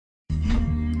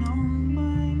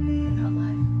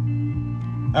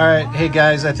All right, hey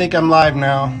guys, I think I'm live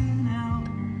now.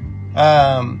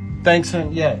 Thanks,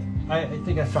 yeah, I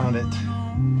think I found it.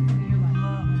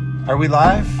 Are we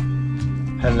live?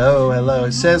 Hello, hello,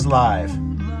 it says live.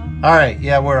 All right,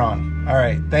 yeah, we're on. All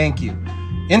right, thank you.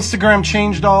 Instagram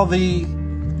changed all the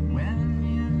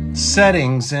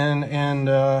settings and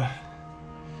oh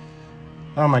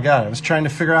my God, I was trying to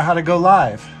figure out how to go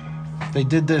live. They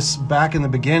did this back in the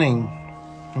beginning.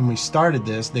 When we started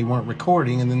this, they weren't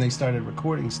recording, and then they started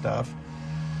recording stuff.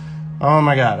 Oh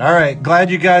my God. All right. Glad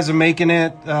you guys are making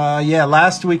it. Yeah,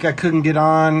 last week I couldn't get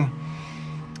on.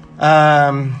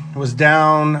 Was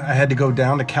down. I had to go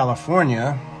down to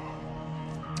California.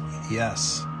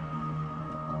 Yes.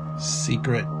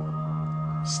 Secret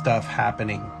stuff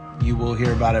happening. You will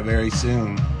hear about it very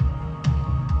soon.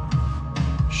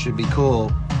 Should be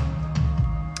cool.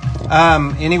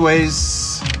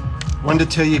 Anyways, wanted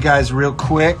to tell you guys real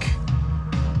quick.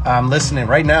 I'm listening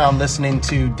right now. I'm listening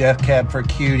to Death Cab for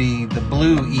Cutie, the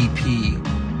Blue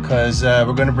EP, because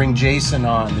we're going to bring Jason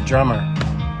on, the drummer.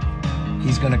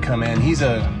 He's going to come in. He's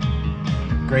a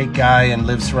great guy and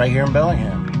lives right here in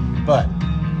Bellingham. But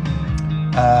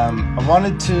I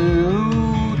wanted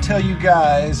to tell you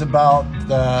guys about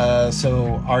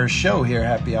our show here,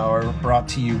 Happy Hour, brought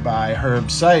to you by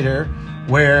Cider,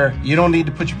 where you don't need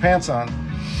to put your pants on.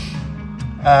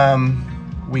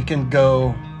 We can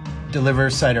go deliver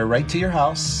cider right to your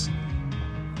house.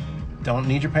 Don't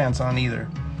need your pants on either.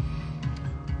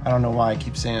 I don't know why I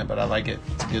keep saying it, but I like it.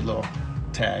 It's a good little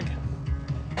tag.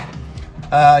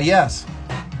 Yes.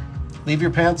 Leave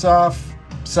your pants off.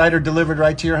 Cider delivered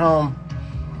right to your home.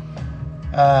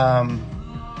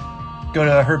 Go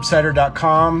to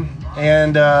herbcider.com,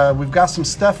 and we've got some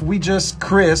stuff.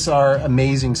 Chris, our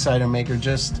amazing cider maker,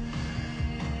 just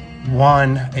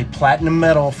won a platinum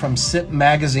medal from Sip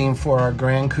Magazine for our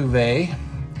Grand Cuvée,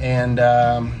 and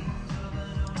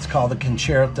it's called the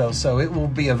Concerto, so it will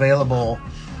be available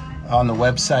on the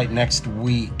website next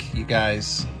week. You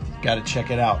guys got to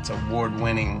check it out. It's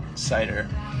award-winning cider.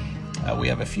 We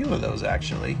have a few of those,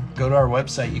 actually. Go to our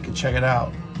website, you can check it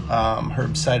out,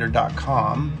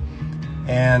 herbcider.com,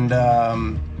 and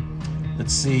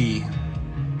let's see,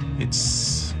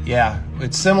 it's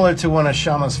similar to one of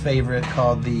Shama's favorite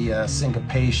called the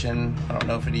Syncopation. I don't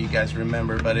know if any of you guys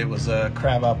remember, but it was a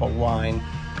crabapple wine.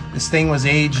 This thing was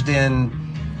aged in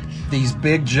these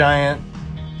big giant...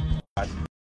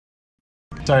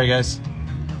 Sorry, guys.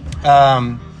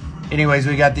 Anyways,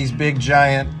 we got these big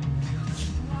giant...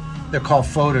 They're called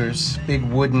fauteurs, big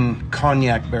wooden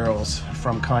cognac barrels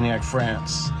from Cognac,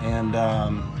 France. And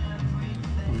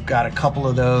we've got a couple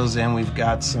of those, and we've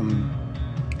got some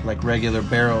like regular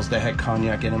barrels that had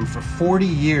cognac in them for 40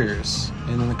 years,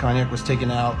 and then the cognac was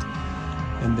taken out,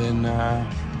 and then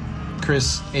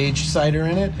Chris aged cider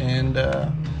in it, and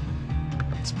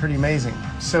it's pretty amazing.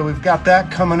 So we've got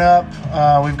that coming up.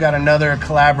 We've got another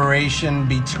collaboration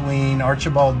between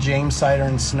Archibald James Cider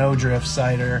and Snowdrift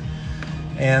Cider,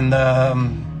 and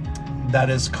that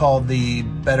is called the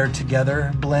Better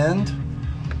Together blend.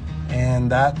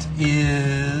 And that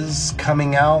is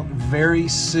coming out very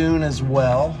soon as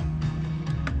well.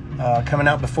 Coming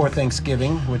out before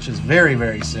Thanksgiving, which is very,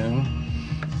 very soon.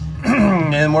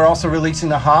 And we're also releasing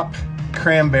the Hop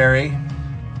Cranberry,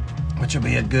 which will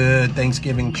be a good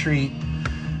Thanksgiving treat.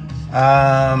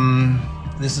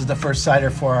 This is the first cider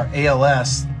for our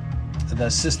ALS, the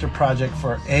sister project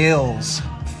for Ales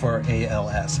for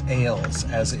ALS. Ales,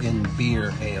 as in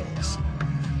beer ales.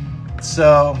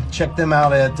 So check them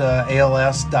out at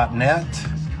als.net.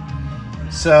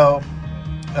 So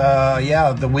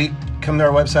yeah, come to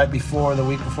our website the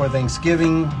week before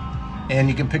Thanksgiving, and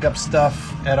you can pick up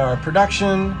stuff at our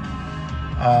production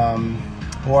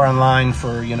or online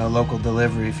for local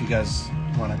delivery if you guys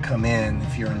want to come in,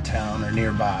 if you're in town or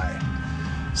nearby.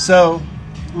 So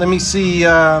let me see.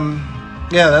 Yeah,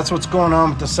 that's what's going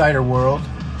on with the cider world.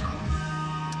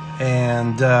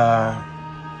 And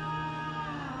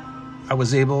I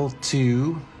was able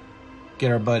to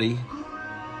get our buddy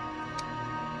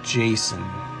Jason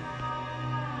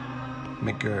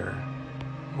McGerr.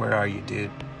 Where are you,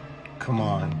 dude? Come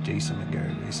on, Jason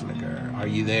McGerr. Are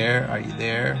you there? Are you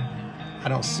there? I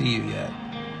don't see you yet.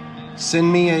 Send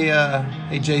me a,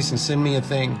 hey Jason, send me a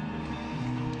thing.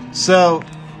 So,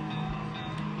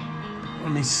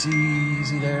 let me see, is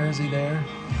he there? Is he there?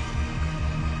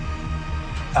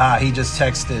 Ah, he just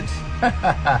texted.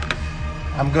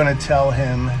 I'm gonna tell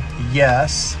him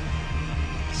yes,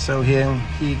 so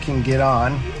he can get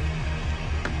on.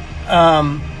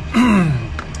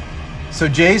 So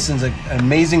Jason's an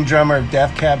amazing drummer of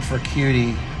Death Cab for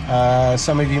Cutie.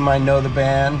 Some of you might know the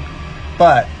band.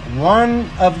 But one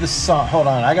of the song, hold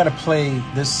on, I gotta play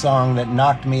this song that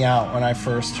knocked me out when I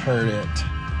first heard it.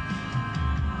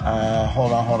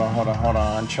 Hold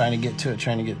on. Trying to get to it,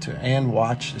 and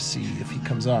watch to see if he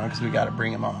comes on, because we gotta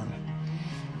bring him on.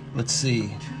 Let's see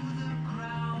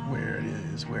where it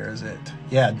is. Where is it?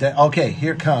 Yeah, okay,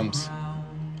 here it comes.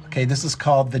 Okay, this is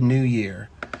called The New Year.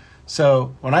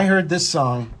 So when I heard this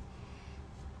song,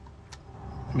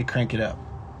 let me crank it up.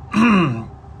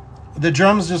 The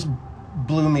drums just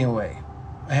blew me away.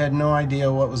 I had no idea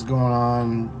what was going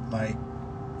on. Like,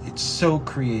 it's so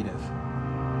creative.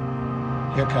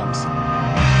 Here it comes.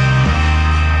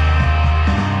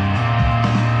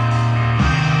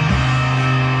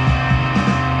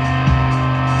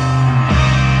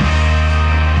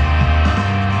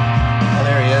 Oh,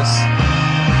 there he is.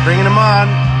 Bringing him on.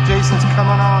 Jason's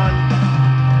coming on.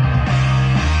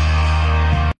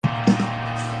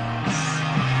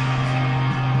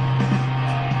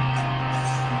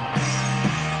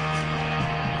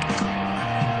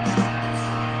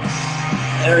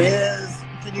 There he is.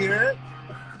 Can you hear it?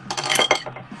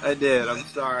 I did. I'm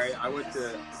sorry. I went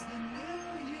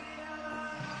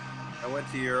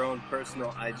to your own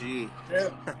personal IG. Yeah.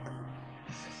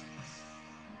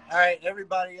 All right,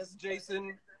 everybody. It's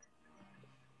Jason.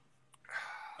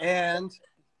 And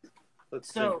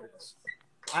so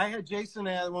I had Jason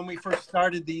when we first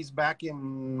started these back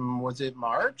in, was it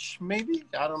March? Maybe?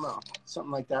 I don't know.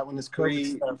 Something like that when this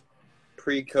COVID stuff.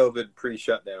 Pre-COVID,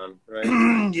 pre-shutdown, right?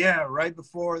 Yeah, right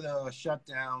before the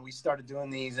shutdown, we started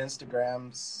doing these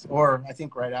Instagrams, or I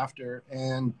think right after.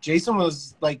 And Jason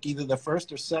was like either the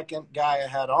first or second guy I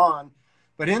had on,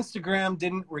 but Instagram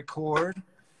didn't record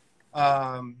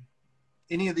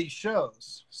any of these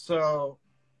shows. So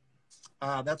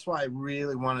that's why I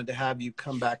really wanted to have you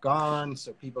come back on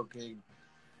so people could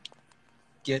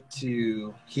get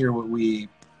to hear what we,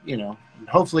 you know,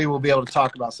 hopefully we'll be able to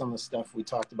talk about some of the stuff we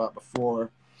talked about before.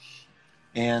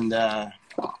 And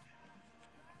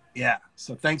yeah,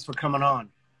 so thanks for coming on.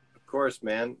 Of course,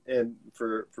 man. And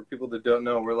for people that don't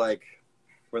know, we're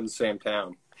in the same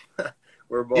town.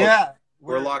 We're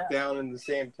locked down in the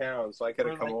same town, so I could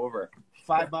have come over.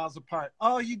 5 miles apart.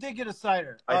 Oh, you did get a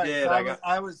cider. I did. So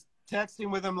I was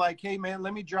texting with him like, hey man,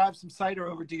 let me drive some cider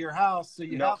over to your house so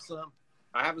you have some.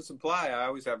 I have a supply. I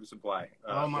always have a supply.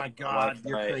 Oh my God,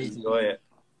 you're crazy. Enjoy it.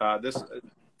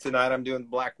 Tonight I'm doing the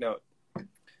Black Note.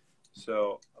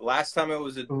 So last time it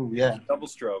was a double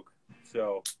stroke.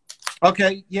 So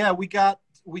okay, yeah, we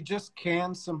just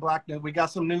canned some Black Note. We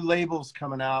got some new labels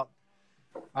coming out,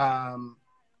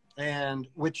 and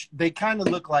which they kind of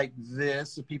look like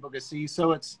this, so people can see.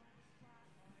 So it's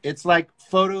like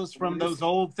photos from those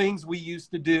old things we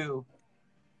used to do,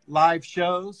 live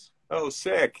shows. Oh,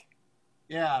 sick.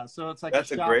 Yeah, so it's like a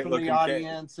shot from the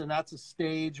audience, and that's a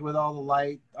stage with all the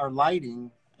lighting.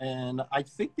 And I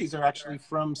think these are actually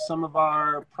from some of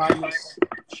our Primus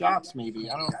shots,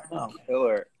 maybe. I don't know.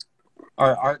 Killer.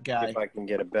 Our art guy. If I can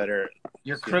get a better.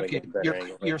 You're crooked.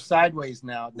 You're sideways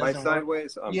now. My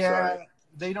sideways? I'm sorry.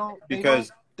 They don't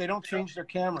change their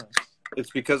cameras.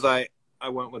 It's because I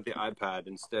went with the iPad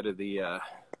instead of the.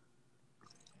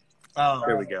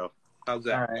 Here we go. How's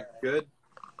that? All right. Good.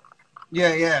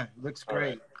 Yeah, looks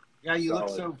great. Right. Yeah, you look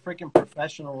so freaking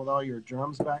professional with all your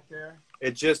drums back there.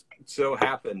 It just so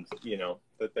happens,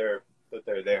 that they're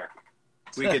there.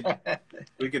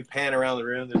 We could pan around the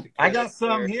room. I got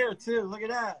some here too. Look at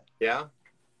that. Yeah.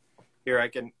 Here I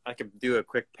can do a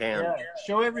quick pan. Yeah.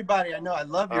 Show everybody. I know. I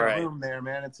love your room there,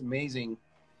 man. It's amazing.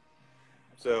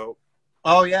 So.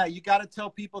 Oh yeah, you got to tell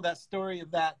people that story of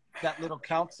that little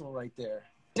council right there.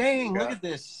 Dang, look at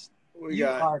this. You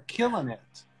are killing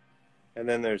it. And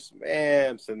then there's some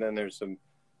amps, and then there's some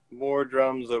more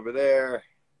drums over there.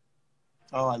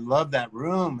 Oh, I love that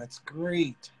room. It's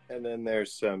great. And then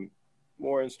there's some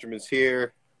more instruments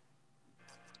here.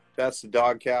 That's the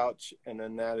dog couch, and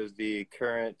then that is the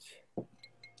current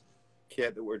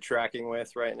kit that we're tracking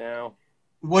with right now.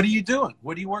 What are you doing?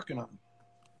 What are you working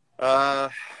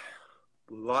on?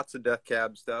 Lots of Death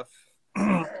Cab stuff.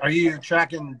 Are you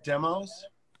tracking demos?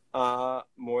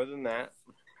 More than that.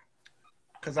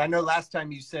 Because I know last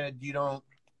time you said you don't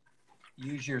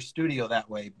use your studio that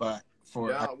way, but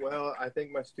well, I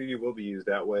think my studio will be used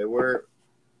that way.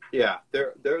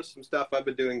 There's some stuff I've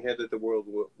been doing here that the world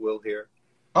will hear.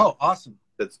 Oh, awesome!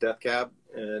 That's Death Cab,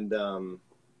 and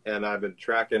I've been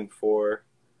tracking for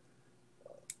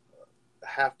a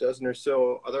half dozen or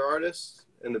so other artists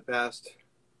in the past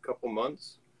couple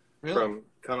months. Really? From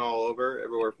kind of all over,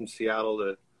 everywhere from Seattle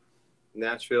to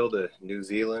Nashville to New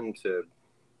Zealand to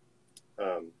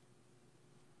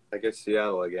I guess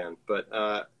Seattle again.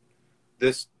 But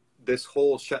this this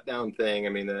whole shutdown thing, I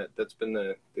mean, that's been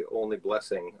the only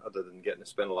blessing other than getting to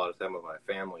spend a lot of time with my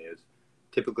family is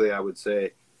typically I would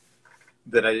say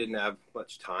that I didn't have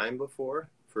much time before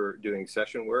for doing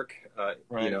session work,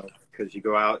 Right. you know, because you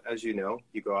go out, as you know,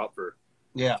 you go out for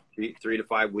Yeah. 3 to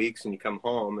 5 weeks and you come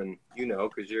home and, you know,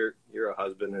 because you're a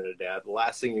husband and a dad, the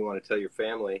last thing you want to tell your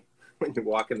family when you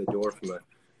walk in the door from a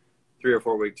 3 or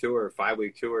 4 week tour or 5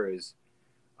 week tour is,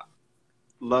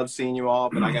 love seeing you all,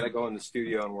 but I got to go in the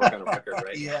studio and work on a record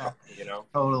right Yeah. now, you know?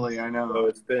 Totally, I know. So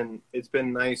it's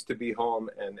been nice to be home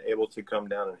and able to come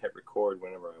down and hit record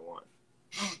whenever I want.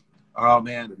 Oh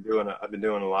man, I've been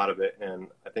doing a lot of it, and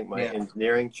I think my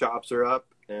engineering chops are up,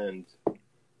 and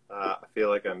I feel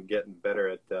like I'm getting better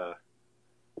at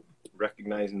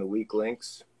recognizing the weak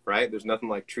links. Right? There's nothing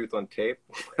like truth on tape.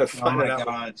 Finding out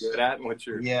what you're good at and what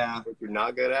you're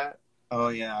not good at. Oh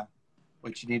yeah,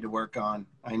 what you need to work on.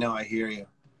 I know, I hear you.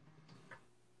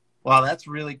 Wow, that's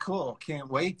really cool. Can't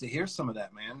wait to hear some of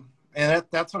that, man. And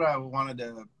that's what I wanted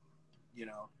to, you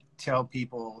know, tell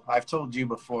people. I've told you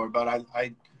before, but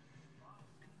I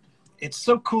it's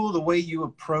so cool the way you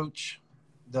approach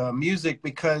the music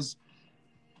because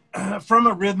from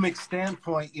a rhythmic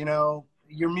standpoint, you know,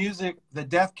 your music, the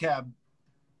Death Cab,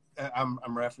 I'm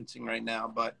referencing right now,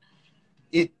 but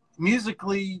it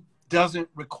musically doesn't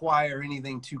require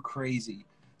anything too crazy.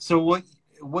 So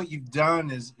what you've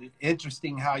done is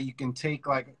interesting how you can take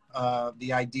like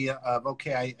the idea of,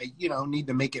 okay, I you know, need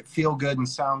to make it feel good and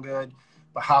sound good,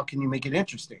 but how can you make it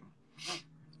interesting?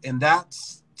 And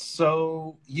that's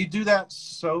so you do that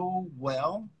so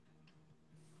well.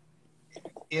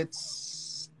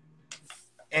 It's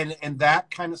and that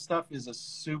kind of stuff is a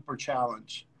super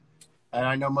challenge. And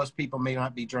I know most people may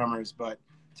not be drummers, but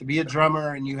to be a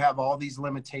drummer and you have all these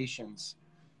limitations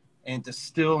and to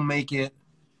still make it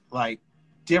like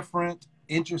different,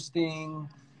 interesting,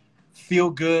 feel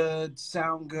good,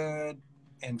 sound good,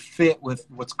 and fit with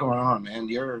what's going on, man.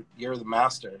 You're the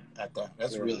master at that.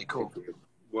 That's really cool.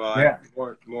 Well, yeah.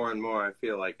 More and more, I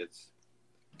feel like it's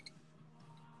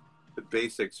the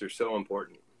basics are so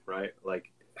important, right?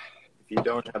 Like if you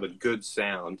don't have a good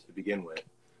sound to begin with,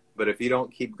 but if you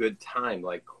don't keep good time,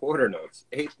 like quarter notes,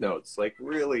 eighth notes, like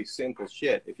really simple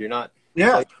shit, if you're not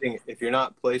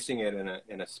placing it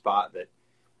in a spot that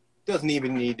doesn't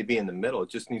even need to be in the middle, it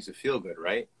just needs to feel good,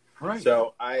 right? Right.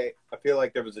 So I feel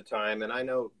like there was a time, and I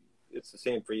know it's the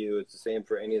same for you, it's the same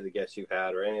for any of the guests you've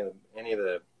had or any of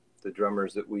the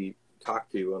drummers that we talk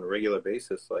to on a regular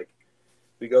basis. Like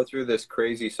we go through this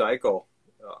crazy cycle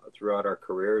throughout our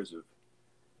careers of,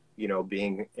 you know,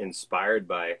 being inspired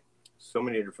by so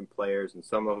many different players, and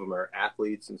some of them are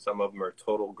athletes and some of them are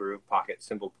total groove pocket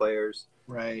simple players.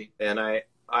 Right. And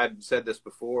I've said this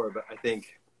before, but I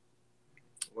think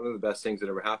one of the best things that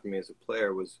ever happened to me as a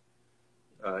player was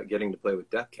getting to play with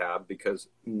Death Cab, because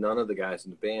none of the guys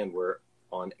in the band were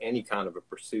on any kind of a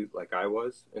pursuit like I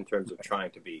was in terms of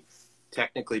trying to be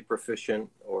technically proficient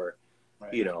or,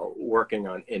 you know, working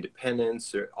on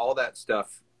independence or all that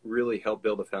stuff really helped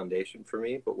build a foundation for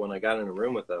me. But when I got in a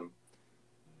room with them,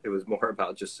 it was more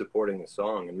about just supporting the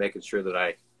song and making sure that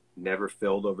I never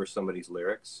filled over somebody's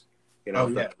lyrics, you know,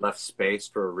 left space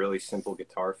for a really simple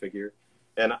guitar figure.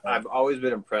 And I've always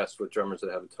been impressed with drummers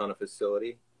that have a ton of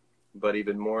facility, but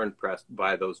even more impressed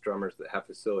by those drummers that have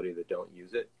facility that don't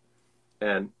use it.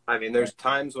 And I mean, there's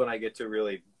times when I get to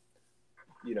really,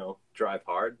 you know, drive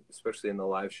hard, especially in the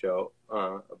live show.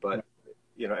 But,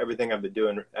 you know, everything I've been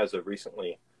doing as of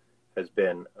recently has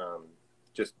been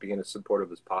just being as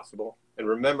supportive as possible. And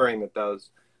remembering that those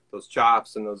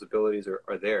chops and those abilities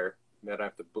are there. That I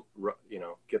have to, you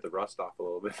know, get the rust off a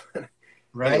little bit.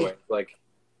 Right. Anyway, like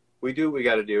we do what we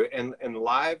got to do. And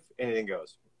live, anything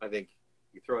goes. I think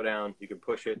you throw it down, you can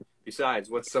push it. Besides,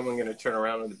 what's someone going to turn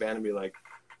around in the band and be like,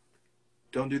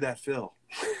 don't do that, Phil?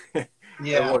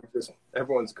 Yeah.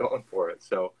 Everyone's going for it.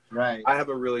 So right. I have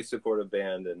a really supportive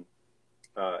band, and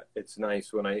it's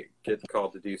nice when I get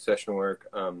called to do session work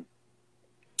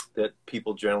that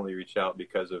people generally reach out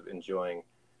because of enjoying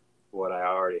what I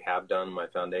already have done, my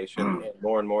foundation.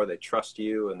 And more, they trust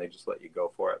you and they just let you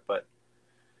go for it. But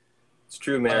it's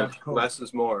true, man. Cool. Less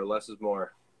is more. Less is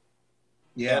more.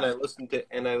 Yeah. And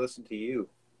I listen to you.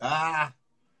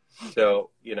 So,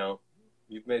 you know,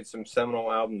 you've made some seminal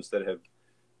albums that have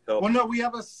helped. Well, no, we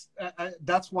have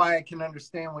that's why I can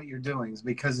understand what you're doing, is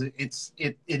because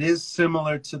it is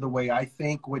similar to the way I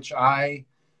think, which I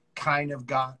kind of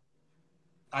got,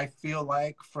 I feel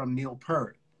like, from Neil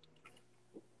Peart.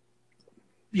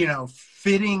 You know,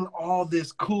 fitting all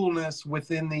this coolness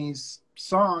within these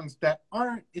songs that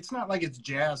aren't, it's not like it's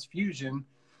jazz fusion,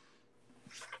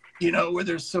 you know, where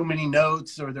there's so many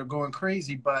notes or they're going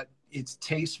crazy, but it's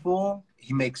tasteful.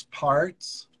 He makes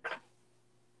parts,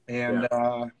 and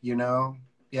you know,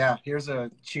 yeah. Here's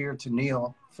a cheer to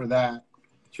Neil for that.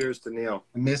 Cheers to Neil.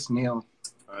 I miss Neil.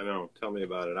 I know. Tell me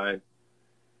about it.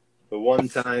 The one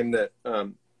time that I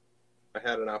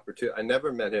had an opportunity, I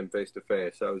never met him face to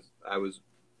face. I was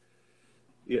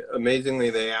amazingly,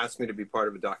 they asked me to be part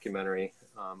of a documentary,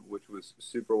 which was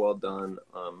super well done,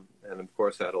 and of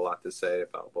course I had a lot to say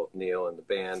about both Neil and the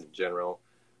band in general.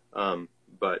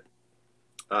 But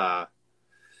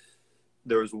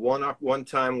there was one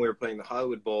time we were playing the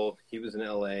Hollywood Bowl. He was in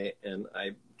LA, and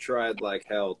I tried like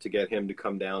hell to get him to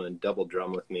come down and double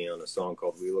drum with me on a song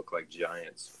called "We Look Like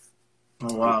Giants."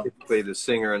 Oh wow! Typically, the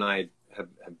singer and I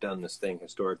have done this thing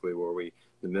historically where we, in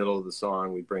the middle of the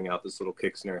song, we bring out this little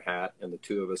kick snare hat, and the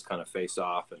two of us kind of face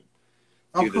off and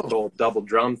do this whole double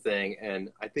drum thing.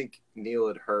 And I think Neil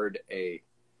had heard a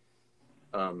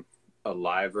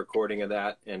live recording of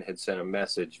that and had sent a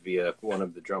message via one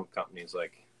of the drum companies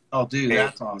like, "Oh, dude, hey,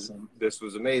 that's awesome. This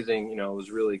was amazing. You know, it was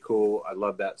really cool. I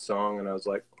love that song." And I was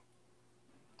like,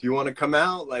 "Do you want to come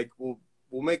out? Like, we'll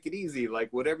make it easy.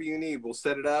 Like, whatever you need, we'll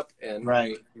set it up." And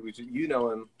right, you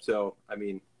know him, so I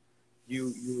mean,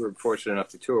 you were fortunate enough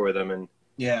to tour with him, and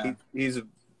yeah, he's a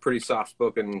pretty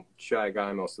soft-spoken, shy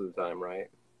guy most of the time, right?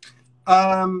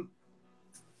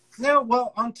 No,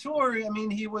 well, on tour, I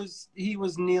mean, he was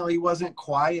Neil. He wasn't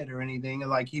quiet or anything.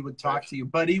 Like, he would talk to you,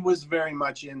 but he was very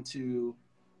much into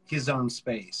his own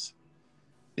space,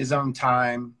 his own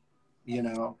time, you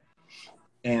know,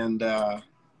 and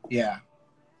yeah.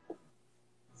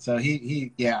 So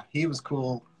he was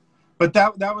cool, but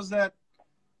that was that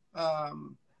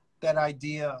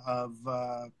idea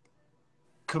of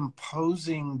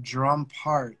composing drum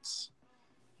parts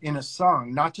in a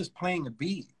song, not just playing a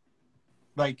beat.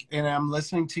 Like, and I'm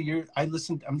listening to your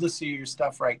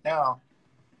stuff right now,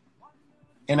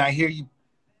 and I hear you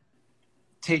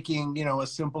taking, you know, a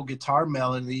simple guitar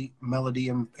melody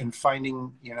and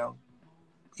finding, you know,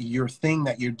 your thing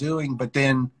that you're doing, but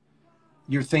then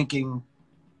you're thinking,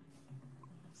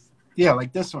 yeah,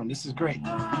 like this one. This is great.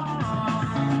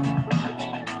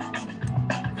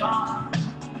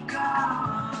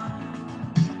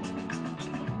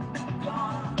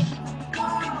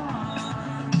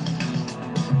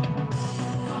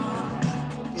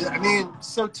 I mean,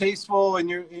 so tasteful,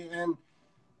 and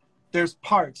there's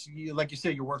parts. Like you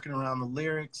said, you're working around the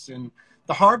lyrics, and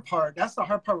the hard part. That's the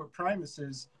hard part with Primus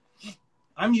is,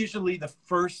 I'm usually the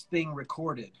first thing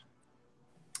recorded.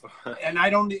 And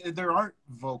there aren't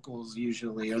vocals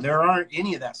usually, or there aren't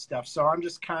any of that stuff. So I'm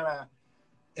just kind of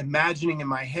imagining in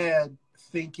my head,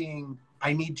 thinking,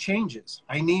 I need changes.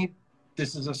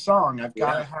 This is a song. I've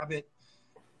got to have it.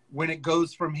 When it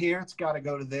goes from here, it's got to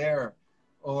go to there.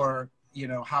 Or, you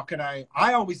know, how can I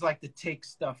always like to take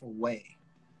stuff away.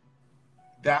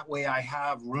 That way I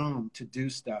have room to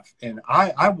do stuff. And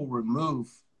I will remove,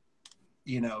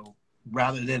 you know,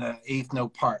 rather than an eighth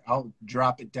note part, I'll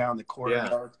drop it down the quarter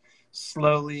note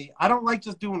slowly. I don't like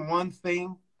just doing one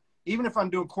thing. Even if I'm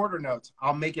doing quarter notes,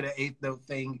 I'll make it an eighth note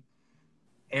thing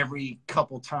every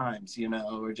couple times, you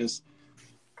know, or just,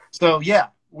 so yeah,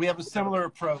 we have a similar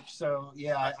approach. So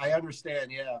yeah, I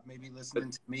understand. Yeah. Maybe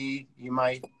listening to me, you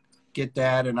might get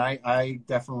that. And I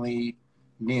definitely,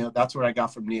 Neil, that's what I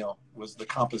got from Neil was the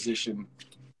composition.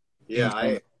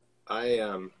 Yeah.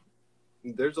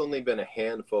 There's only been a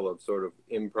handful of sort of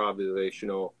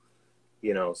improvisational,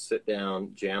 you know, sit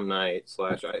down jam night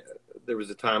 / there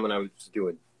was a time when I was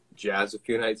doing jazz a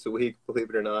few nights a week, believe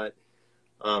it or not.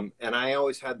 And I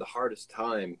always had the hardest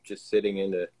time just sitting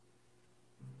into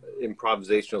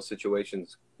improvisational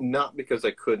situations, not because I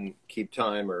couldn't keep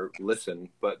time or listen,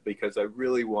 but because I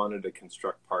really wanted to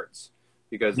construct parts.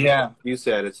 Because you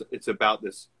said it's about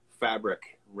this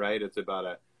fabric, right? It's about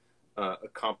a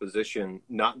composition,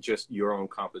 not just your own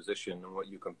composition and what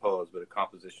you compose, but a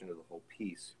composition of the whole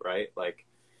piece, right? Like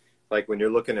when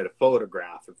you're looking at a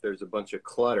photograph, if there's a bunch of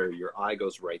clutter, your eye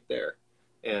goes right there.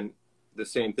 And the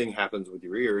same thing happens with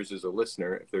your ears as a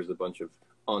listener. If there's a bunch of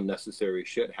unnecessary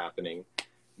shit happening,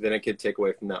 then it could take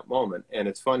away from that moment. And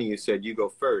it's funny you said you go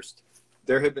first.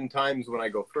 There have been times when I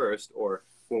go first, or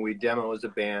when we demo as a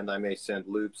band, I may send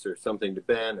loops or something to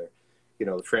Ben, or, you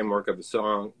know, the framework of the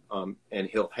song, and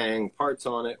he'll hang parts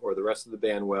on it, or the rest of the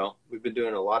band will. We've been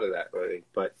doing a lot of that lately,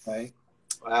 but I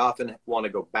often want to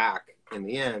go back in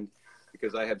the end,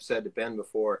 because I have said to Ben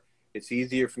before, it's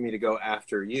easier for me to go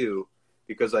after you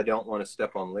because I don't want to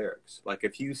step on lyrics. Like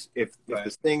if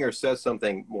the singer says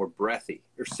something more breathy,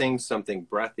 or sings something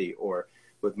breathy or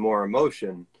with more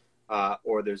emotion,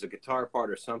 or there's a guitar part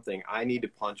or something, I need to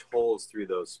punch holes through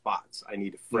those spots. I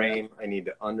need to frame, I need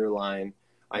to underline,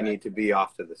 I need to be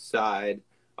off to the side.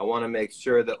 I want to make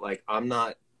sure that like I'm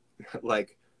not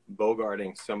like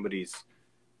bogarting somebody's,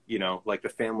 you know, like the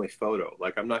family photo.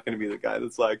 Like I'm not going to be the guy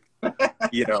that's like,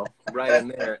 you know, right in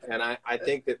there. And I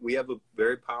think that we have a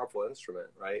very powerful instrument,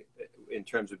 right, in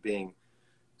terms of being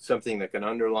something that can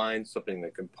underline, something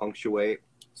that can punctuate,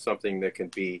 something that can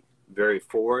be very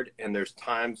forward. And there's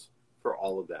times for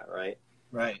all of that, right?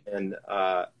 Right. And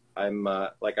I'm,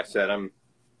 like I said, I'm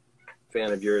a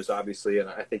fan of yours, obviously, and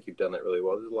I think you've done that really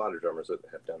well. There's a lot of drummers that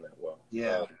have done that well.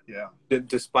 Yeah, yeah.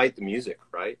 Despite the music,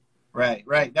 right? Right,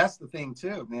 right. That's the thing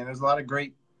too, man. There's a lot of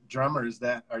great drummers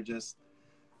that are just,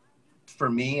 for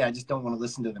me, I just don't want to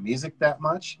listen to the music that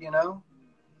much, you know?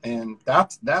 And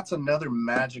that's another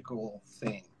magical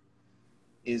thing,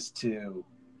 is to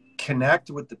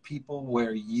connect with the people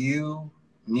where you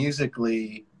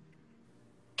musically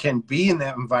can be in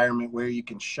that environment where you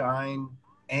can shine,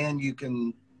 and you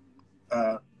can,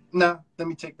 no, let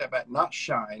me take that back, not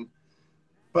shine,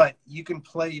 but you can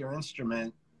play your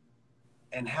instrument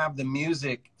and have the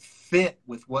music fit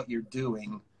with what you're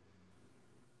doing.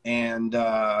 And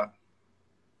that's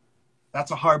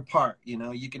a hard part, you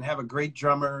know. You can have a great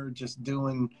drummer just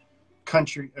doing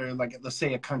country, or like, let's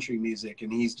say, a country music,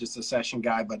 and he's just a session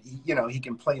guy, but he, you know, he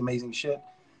can play amazing shit.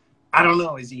 I don't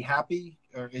know, is he happy,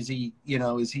 or is he, you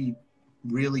know, is he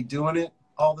really doing it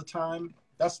all the time?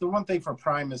 That's the one thing for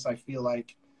Primus. I feel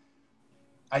like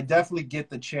I definitely get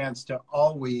the chance to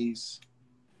always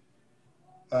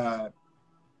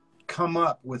come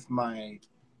up with my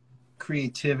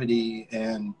creativity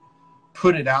and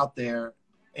put it out there,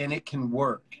 and it can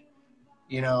work,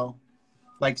 you know.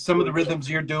 Like some of the rhythms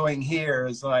you're doing here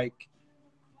is like,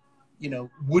 you know,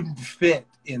 wouldn't fit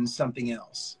in something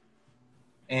else.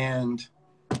 And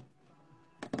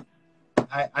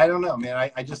I don't know, man.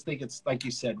 I just think it's, like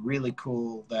you said, really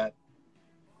cool that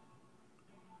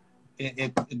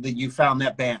that you found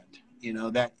that band, you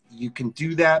know, that you can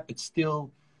do that, but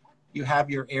still you have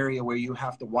your area where you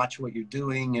have to watch what you're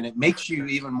doing, and it makes you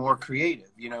even more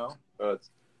creative, you know?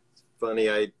 It's funny.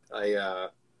 I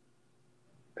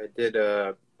had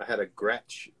a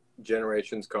Gretsch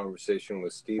Generations conversation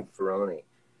with Steve Ferroni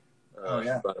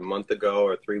about a month ago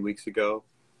or 3 weeks ago.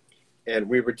 And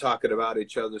we were talking about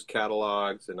each other's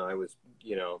catalogs, and I was,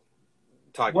 you know,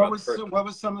 talking what about what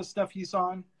was some of the stuff you saw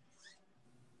on?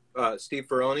 Steve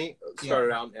Ferroni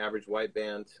started out in Average White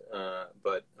Band,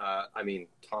 but I mean,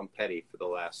 Tom Petty for the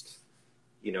last,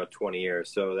 you know, 20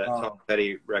 years. So that Tom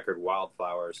Petty record,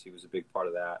 Wildflowers, he was a big part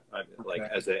of that. I mean, like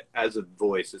as a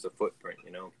voice, as a footprint,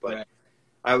 you know. But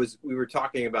we were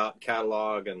talking about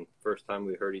catalog, and first time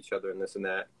we heard each other and this and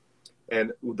that.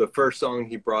 And the first song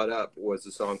he brought up was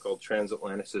a song called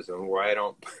Transatlanticism, where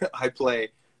I play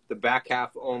the back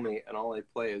half only, and all I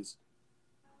play is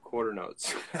quarter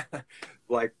notes.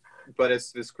 Like, but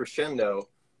it's this crescendo,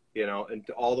 you know, and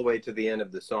all the way to the end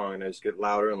of the song, and I just get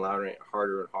louder and louder and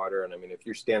harder and harder. And I mean, if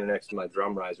you're standing next to my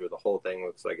drum riser, the whole thing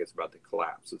looks like it's about to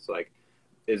collapse. It's like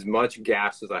as much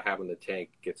gas as I have in the tank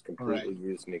gets completely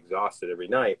used and exhausted every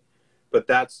night. But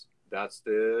that's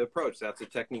the approach. That's the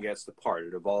technique. That's the part.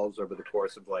 It evolves over the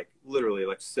course of like literally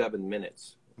like 7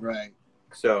 minutes. Right.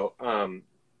 So,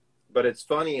 but it's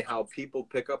funny how people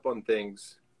pick up on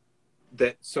things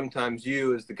that sometimes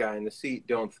you, as the guy in the seat,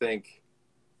 don't think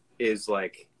is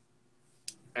like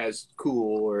as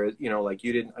cool, or, you know, like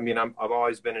you didn't. I mean, I've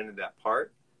always been into that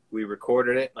part. We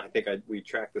recorded it, and I think we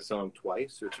tracked the song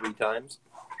twice or 3 times,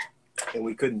 and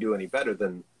we couldn't do any better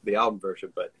than the album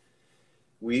version. But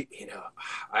we, you know,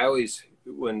 I always,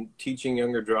 when teaching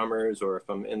younger drummers, or if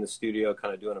I'm in the studio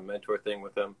kind of doing a mentor thing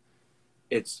with them,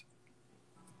 it's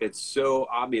so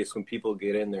obvious when people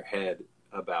get in their head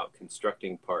about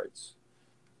constructing parts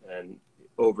and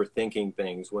overthinking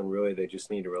things, when really they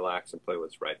just need to relax and play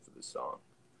what's right for the song.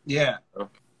 Yeah. Oh.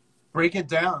 Break it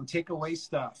down, take away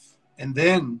stuff, and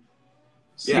then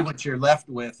see what you're left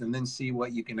with, and then see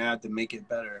what you can add to make it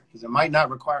better, because it might not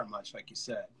require much, like you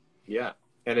said. Yeah.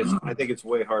 And I think it's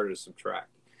way harder to subtract.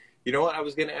 You know what? I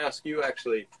was going to ask you,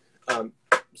 actually.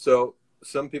 So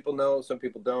some people know, some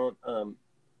people don't.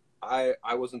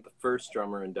 I wasn't the first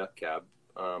drummer in Death Cab.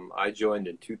 I joined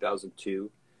in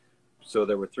 2002. So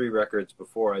there were 3 records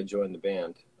before I joined the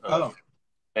band.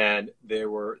 And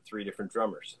there were 3 different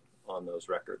drummers on those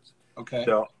records. Okay.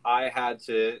 So I had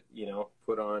to, you know,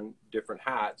 put on different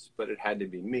hats, but it had to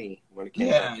be me when it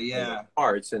came to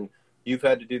parts. And you've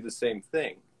had to do the same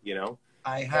thing, you know?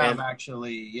 I have,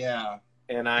 actually, yeah.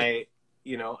 And I,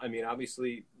 you know, I mean,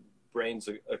 obviously, Brain's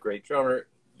a great drummer.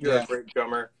 You're a great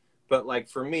drummer. But, like,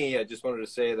 for me, I just wanted to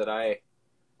say that I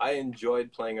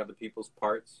enjoyed playing other people's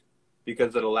parts,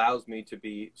 because it allows me to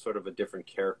be sort of a different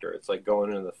character. It's like going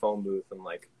into the phone booth and,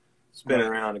 like, spinning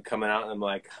around and coming out, and I'm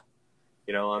like,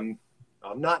 you know, I'm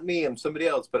not me, I'm somebody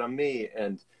else, but I'm me.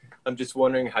 And I'm just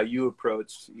wondering how you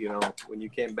approached, you know, when you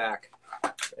came back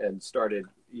and started,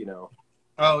 you know.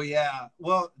 Oh yeah.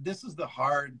 Well, this is the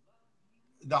hard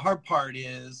part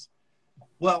is,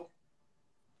 well,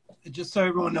 just so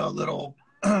everyone know a little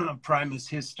Primus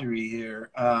history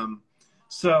here.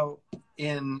 So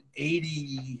in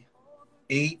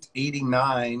 88,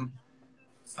 89,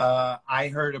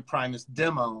 I heard a Primus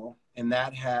demo, and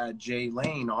that had Jay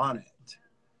Lane on it.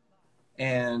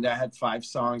 And I had 5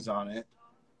 songs on it.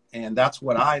 And that's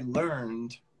what I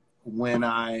learned when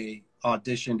I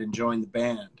auditioned and joined the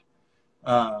band.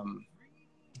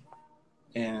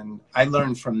 And I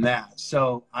learned from that.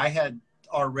 So I had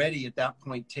already at that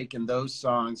point taken those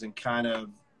songs and kind of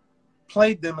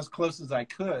played them as close as I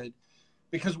could,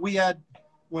 because we had,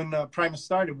 when Primus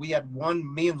started, we had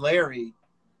me and Larry.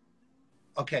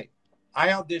 Okay, I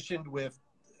auditioned with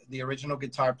the original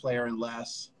guitar player and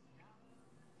Les.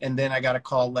 And then I got a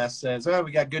call. Les says, oh,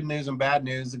 we got good news and bad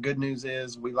news. The good news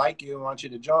is we like you and want you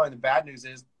to join. The bad news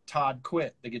is Todd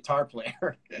quit, the guitar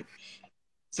player.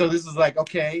 So this is like,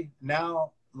 okay,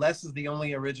 now Les is the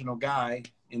only original guy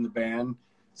in the band.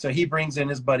 So he brings in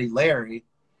his buddy Larry,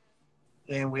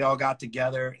 and we all got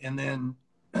together. And then,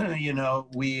 you know,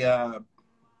 we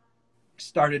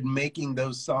started making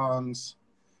those songs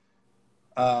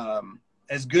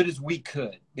as good as we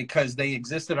could, because they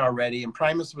existed already. And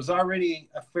Primus was already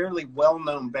a fairly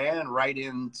well-known band right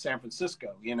in San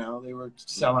Francisco. You know, they were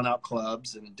selling out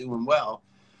clubs and doing well.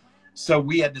 So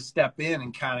we had to step in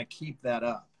and kind of keep that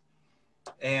up.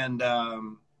 And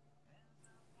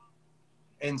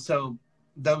so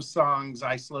those songs,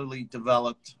 I slowly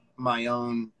developed my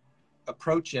own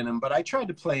approach in them, but I tried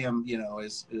to play them, you know,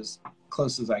 as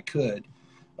close as I could.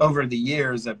 Over the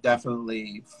years, I've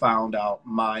definitely found out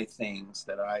my things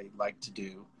that I like to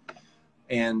do.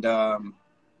 And,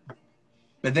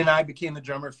 but then I became the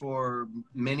drummer for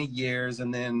many years.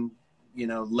 And then, you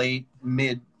know,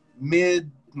 mid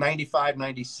 95,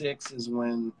 96 is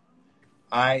when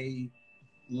I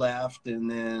left,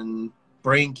 and then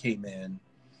Brain came in.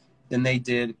 Then they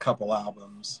did a couple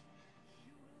albums.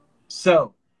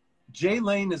 So Jay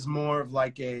Lane is more of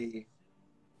like a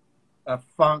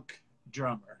funk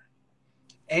drummer,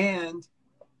 and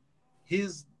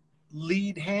his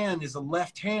lead hand is a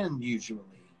left hand usually.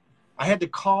 I had to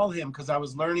call him because I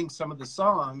was learning some of the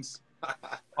songs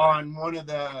on one of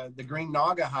the Green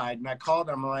Naugahyde, and I called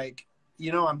him like,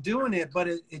 you know, I'm doing it, but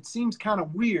it seems kind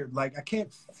of weird. Like, I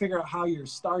can't figure out how you're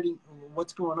starting,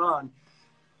 what's going on.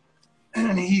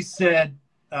 And he said,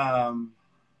 you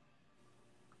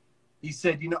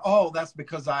know, oh, that's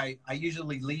because I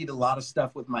usually lead a lot of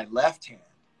stuff with my left hand.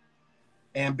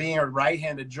 And being a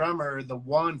right-handed drummer, the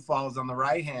one falls on the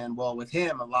right hand. Well, with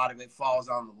him, a lot of it falls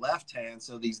on the left hand.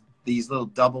 So these little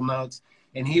double notes.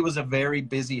 And he was a very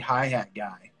busy hi-hat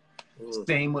guy.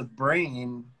 Same with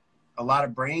Brain. A lot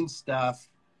of Brain stuff.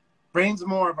 Brain's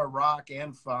more of a rock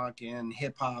and funk and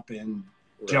hip-hop and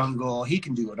jungle. He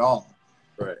can do it all.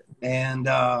 Right. And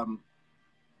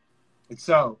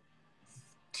so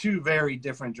 2 very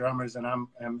different drummers, and I'm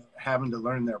having to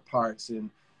learn their parts. And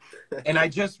I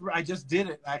just did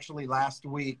it actually last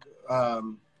week.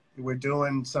 We're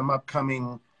doing some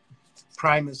upcoming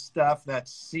Primus stuff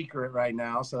that's secret right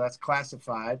now, so that's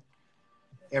classified.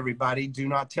 Everybody, do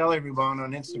not tell everyone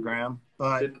on Instagram.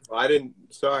 But I didn't.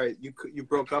 Sorry, you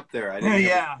broke up there. I didn't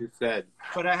hear what you said.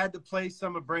 But I had to play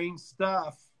some of Brain's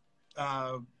stuff,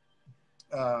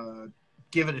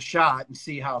 give it a shot and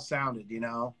see how it sounded, you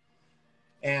know.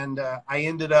 And I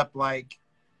ended up like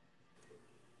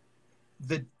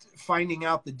finding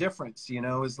out the difference, you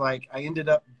know, is like I ended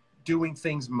up doing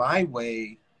things my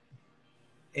way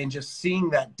and just seeing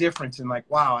that difference, and like,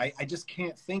 wow, I just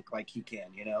can't think like he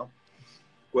can, you know.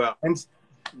 Well, and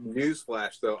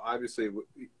newsflash though, obviously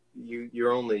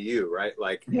you're only you, right?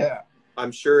 Like, yeah,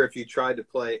 I'm sure if I tried to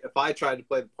play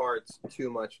the parts too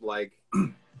much like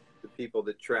the people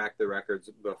that track the records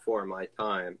before my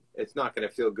time, it's not going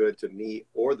to feel good to me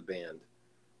or the band.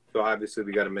 So obviously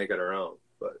we got to make it our own,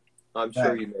 but I'm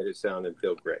sure you made it sound and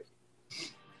feel great.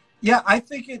 Yeah, I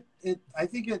think it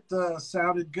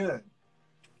sounded good.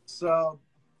 So,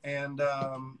 and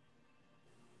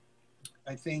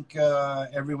I think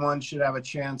everyone should have a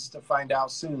chance to find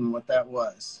out soon what that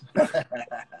was.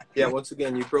 Yeah, once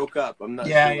again, you broke up. I'm not.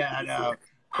 Yeah, I know.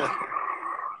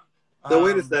 So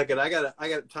wait a second. I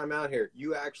got time out here.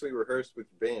 You actually rehearsed with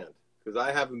the band, because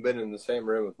I haven't been in the same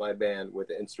room with my band with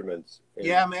the instruments.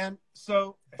 Yeah, man.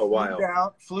 So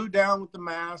flew down with the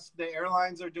mask. The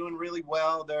airlines are doing really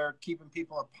well. They're keeping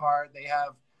people apart. They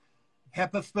have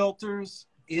HEPA filters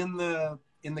in the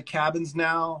in the cabins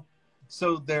now.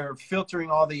 So they're filtering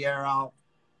all the air out.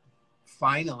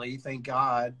 Finally, thank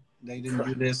God. They didn't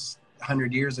do this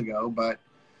 100 years ago, but,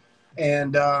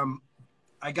 and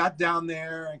I got down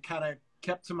there and kind of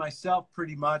kept to myself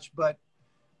pretty much, but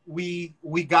we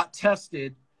got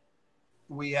tested.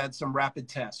 We had some rapid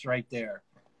tests right there.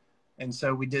 And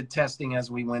so we did testing as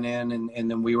we went in,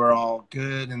 and then we were all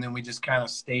good. And then we just kind of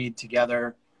stayed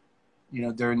together, you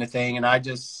know, during the thing. And I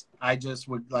just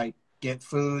would like get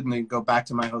food and then go back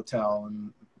to my hotel.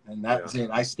 And that was it.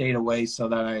 I stayed away so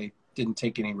that I didn't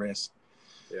take any risk.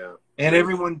 Yeah. And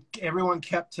everyone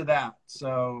kept to that.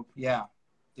 So yeah,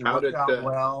 it worked out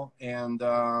well. And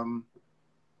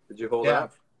did you hold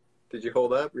up? Did you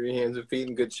hold up? Were your hands and feet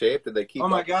in good shape? Did they keep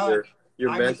my God.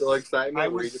 Your mental excitement? I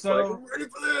were was you just so, like, I'm ready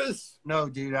for this? No,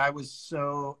 dude, I was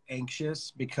so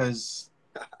anxious because,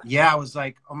 I was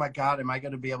like, oh my God, am I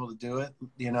going to be able to do it?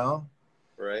 You know?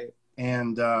 Right.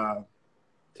 And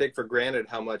take for granted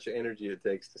how much energy it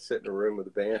takes to sit in a room with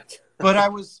a band. but I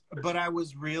was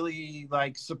really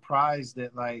like surprised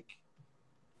at like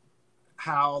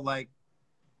how like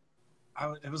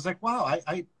it was like, wow,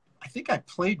 I think I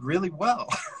played really well,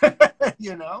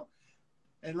 you know?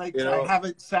 And like, you know, I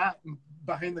haven't sat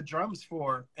behind the drums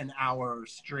for an hour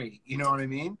straight. You know what I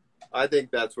mean? I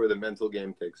think that's where the mental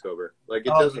game takes over. Like,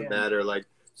 it doesn't matter. Like,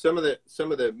 some of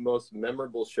the most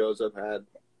memorable shows I've had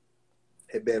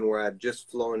have been where I've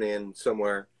just flown in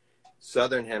somewhere,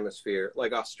 Southern Hemisphere,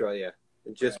 like Australia,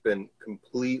 and just been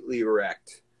completely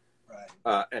wrecked,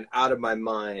 and out of my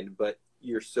mind. But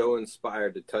you're so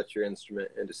inspired to touch your instrument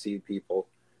and to see people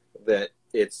that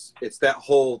it's that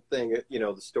whole thing. You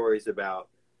know, the stories about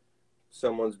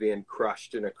someone's being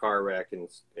crushed in a car wreck and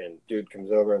dude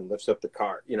comes over and lifts up the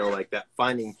car, you know, like that,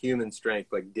 finding human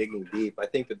strength, like digging deep. I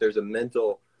think that there's a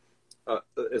mental,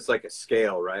 it's like a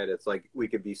scale, right? It's like we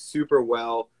could be super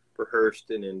well rehearsed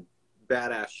and in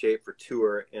badass shape for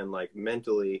tour and like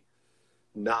mentally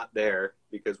not there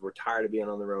because we're tired of being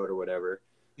on the road or whatever.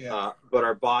 Yeah. But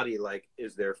our body like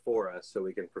is there for us so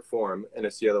we can perform. And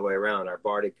it's the other way around. Our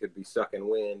body could be sucking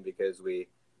wind because we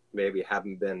maybe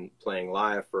haven't been playing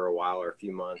live for a while or a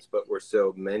few months, but we're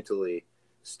so mentally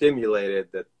stimulated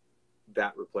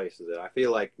that replaces it. I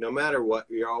feel like no matter what,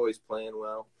 you're always playing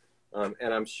well.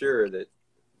 And I'm sure that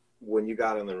when you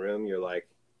got in the room, you're like,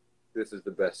 this is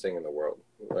the best thing in the world.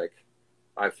 Like,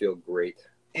 I feel great.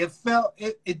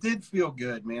 It did feel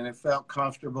good, man. It felt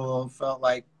comfortable. It felt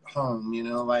like home, you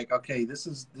know, like, okay, this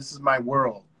is my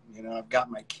world. You know, I've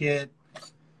got my kid.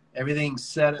 Everything's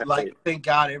set. Like, thank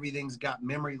God, everything's got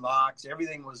memory locks.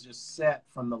 Everything was just set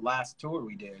from the last tour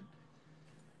we did.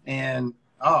 And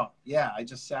I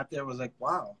just sat there. Was like,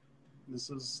 wow, this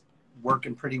is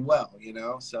working pretty well, you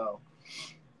know. So,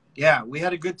 yeah, we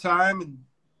had a good time, and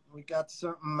we got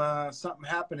something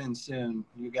happening soon.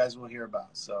 You guys will hear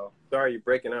about. So sorry, you're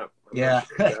breaking up. Yeah.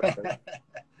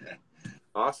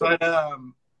 Awesome. But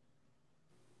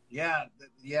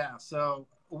So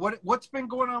what's been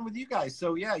going on with you guys?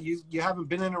 So yeah, you haven't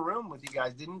been in a room with you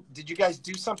guys. Did you guys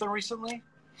do something recently?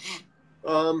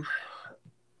 The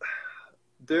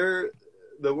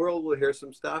world will hear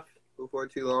some stuff before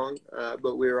too long.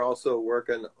 But we're also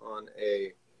working on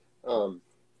an album.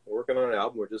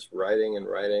 We're just writing and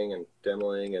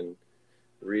demoing and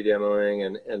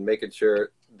redemoing and making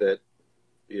sure that,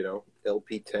 you know,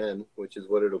 LP 10, which is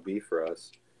what it'll be for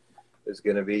us, is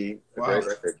going to be a great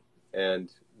record.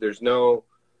 And there's no,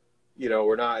 you know,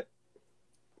 we're not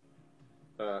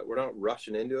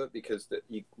rushing into it because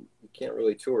you can't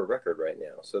really tour a record right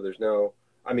now. So there's no,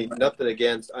 I mean, nothing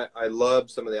against, I love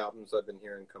some of the albums I've been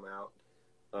hearing come out.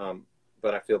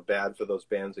 But I feel bad for those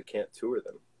bands that can't tour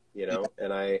them, you know,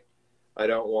 and I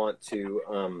don't want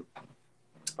to,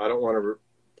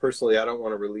 personally, I don't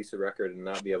want to release a record and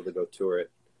not be able to go tour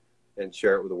it and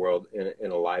share it with the world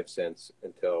in a live sense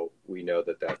until we know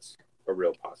that that's a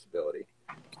real possibility.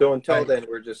 So until then,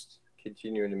 we're just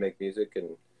continuing to make music and,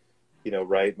 you know,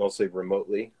 write mostly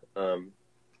remotely. Oh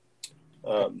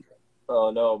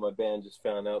no, my band just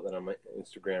found out that I'm on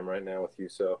Instagram right now with you,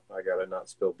 so I gotta not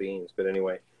spill beans. But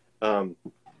anyway,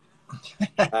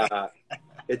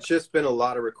 it's just been a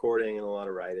lot of recording and a lot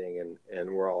of writing,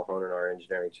 and we're all honing our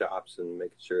engineering chops and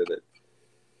making sure that,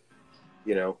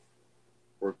 you know,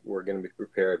 we're going to be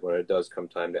prepared when it does come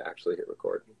time to actually hit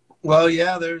record. Well,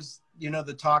 yeah, there's, you know,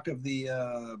 the talk of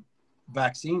the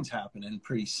vaccines happening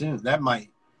pretty soon. That might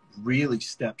really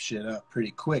step shit up pretty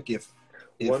quick if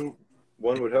one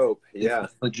would hope. Yeah,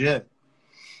 it's legit.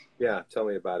 Yeah, tell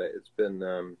me about it. It's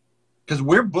been because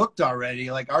we're booked already.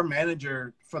 Like, our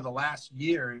manager for the last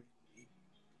year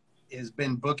has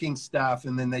been booking stuff,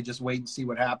 and then they just wait and see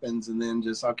what happens, and then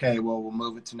just, okay, well, we'll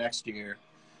move it to next year.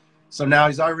 So now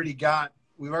we've already got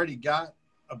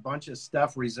a bunch of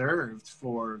stuff reserved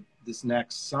for this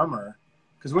next summer,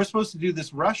 because we're supposed to do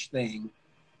this Rush thing,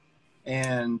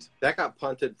 and that got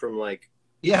punted from like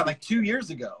 2 years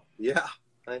ago. Yeah,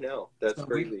 I know. That's so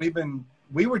crazy.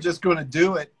 We were just going to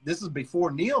do it. This is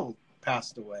before Neil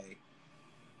passed away.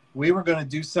 We were going to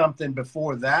do something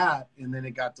before that, and then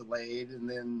it got delayed, and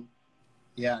then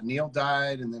Neil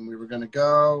died, and then we were going to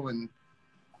go, and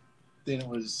then it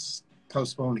was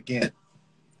postponed again.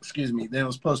 Excuse me. Then it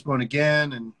was postponed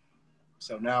again, and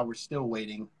so now we're still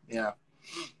waiting. Yeah.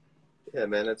 Yeah,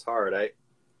 man, it's hard.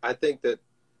 I think that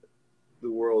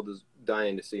the world is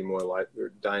dying to see more live, or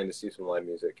dying to see some live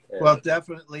music. And well,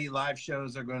 definitely live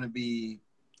shows are going to be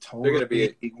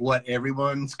totally what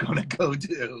everyone's going to go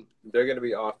do. They're going to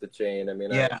be off the chain. I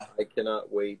mean, I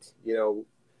cannot wait. You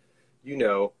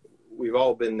know, we've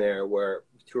all been there where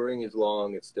touring is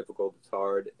long, it's difficult, it's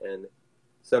hard, and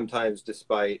sometimes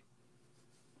despite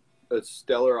a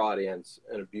stellar audience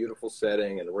and a beautiful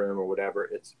setting and a room or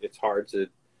whatever, it's hard to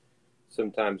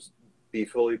sometimes be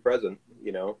fully present,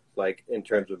 you know, like in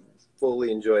terms of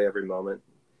fully enjoy every moment.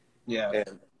 Yeah.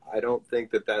 And I don't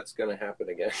think that that's going to happen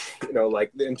again, you know,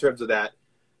 like in terms of that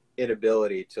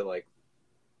inability to like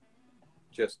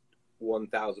just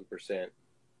 1000%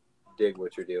 dig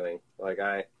what you're doing. Like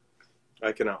I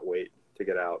cannot wait to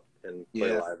get out and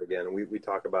play live again. We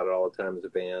talk about it all the time as a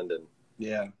band, and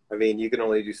I mean, you can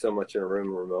only do so much in a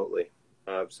room remotely.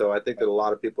 So I think that a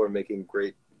lot of people are making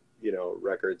great, you know,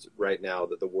 records right now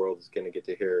that the world is going to get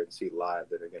to hear and see live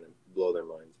that are going to blow their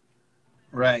minds.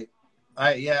 Right.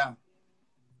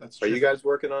 That's true. Are you guys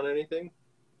working on anything?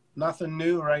 Nothing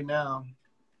new right now.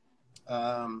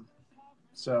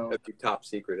 So that'd be top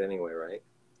secret anyway, right?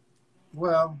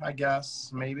 Well, I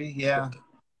guess maybe. Yeah.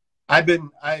 For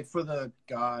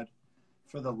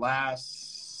the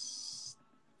last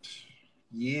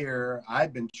year,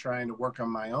 I've been trying to work on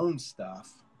my own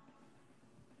stuff.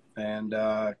 And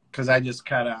because I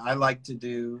like to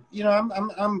do, you know,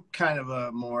 I'm kind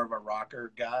of more of a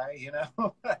rocker guy, you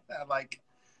know.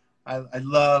 I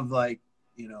love, like,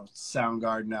 you know,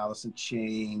 Soundgarden, Alice in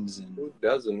Chains, and who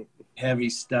doesn't, heavy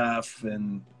stuff.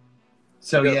 And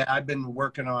so I've been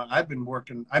working.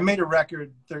 I made a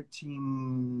record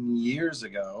 13 years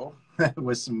ago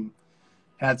with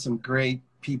had some great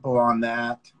people on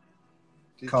that.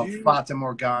 Called Fata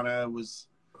Morgana. Was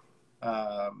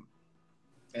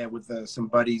and with some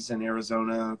buddies in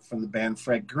Arizona from the band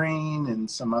Fred Green and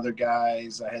some other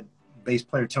guys. I had bass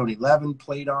player Tony Levin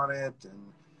played on it,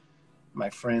 and my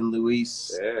friend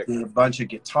Luis did a bunch of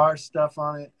guitar stuff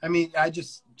on it. I mean, I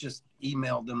just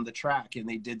emailed them the track, and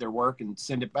they did their work and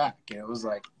sent it back. And it was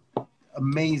like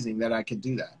amazing that I could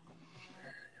do that.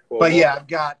 Well, but yeah, I've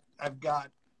got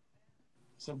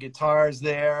some guitars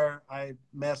there I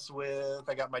mess with.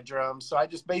 I got my drums. So I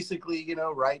just basically, you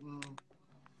know, writing,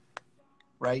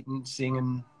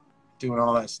 singing, doing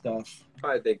all that stuff.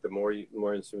 I think the more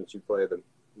instruments you play, the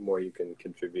more you can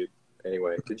contribute.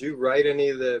 Anyway, did you write any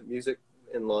of the music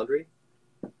in Laundry?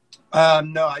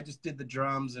 No, I just did the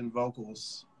drums and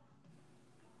vocals.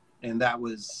 And that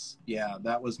was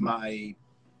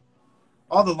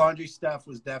all the Laundry stuff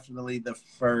was definitely the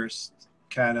first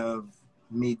kind of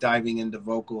me diving into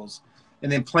vocals.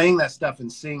 And then playing that stuff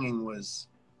and singing was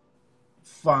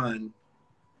fun.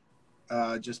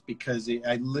 Just because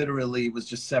I literally was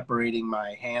just separating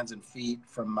my hands and feet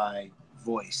from my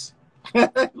voice.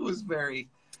 It was very,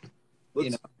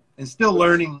 you know, and still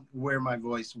learning where my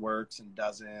voice works and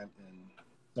doesn't. And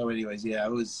so anyways,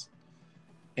 it was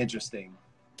interesting.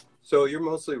 So you're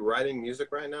mostly writing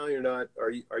music right now? You're not,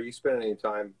 are you spending any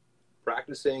time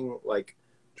practicing like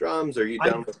drums? Or are you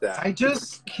done with that? I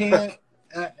just can't,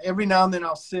 every now and then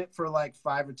I'll sit for like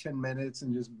 5 or 10 minutes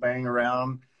and just bang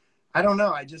around. I don't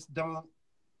know. I just don't,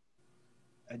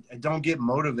 I don't get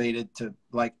motivated to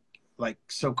like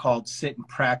so-called sit and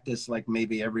practice like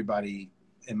maybe everybody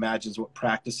imagines what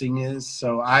practicing is.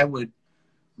 So I would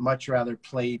much rather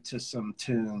play to some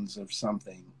tunes of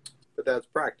something. But that's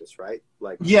practice, right?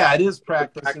 Like, yeah, it is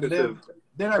practice. And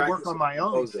then I work on my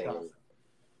own stuff.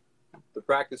 The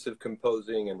practice of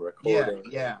composing and recording.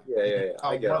 Yeah.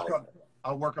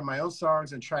 I'll work on my own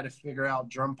songs and try to figure out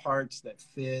drum parts that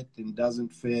fit and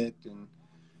doesn't fit,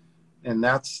 and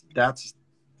that's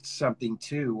something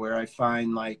too where I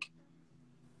find like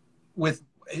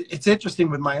it's interesting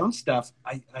with my own stuff.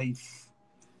 I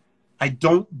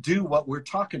don't do what we're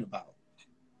talking about.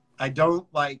 I don't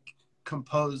like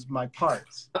compose my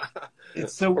parts.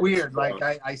 It's so weird. Like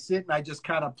I sit and I just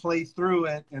kind of play through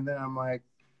it, and then I'm like,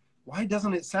 why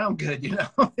doesn't it sound good? You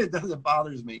know, it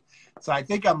bothers me. So I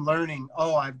think I'm learning,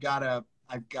 I've got to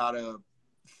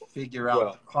figure out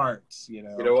Well, the parts, you you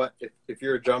know. know what? If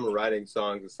you're a drummer, writing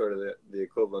songs is sort of the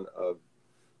equivalent of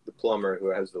the plumber who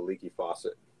has the leaky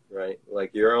faucet, right?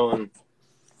 Like your own,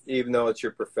 even though it's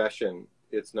your profession,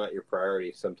 it's not your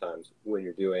priority sometimes when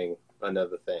you're doing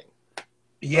another thing.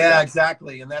 Yeah,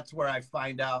 exactly. And that's where I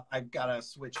find out I've got to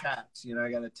switch hats. You know,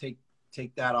 I got to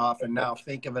take that off and now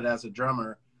think of it as a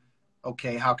drummer.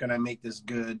 Okay, how can I make this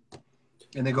good?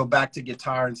 And then go back to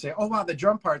guitar and say, oh, wow, the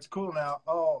drum part's cool now.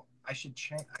 Oh, I should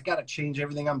change. I got to change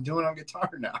everything I'm doing on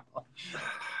guitar now.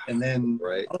 And then,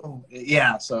 right. oh,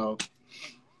 yeah. So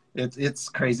it's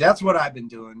crazy. That's what I've been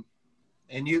doing.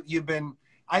 And you've been,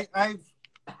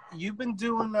 you've been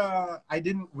doing, I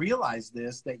didn't realize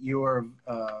this, that you're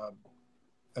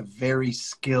a very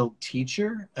skilled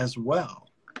teacher as well.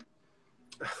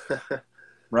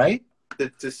 Right?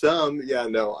 To some, yeah,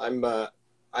 no,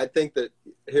 I think that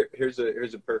here's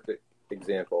a perfect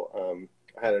example.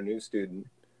 I had a new student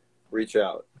reach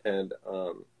out and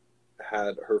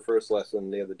had her first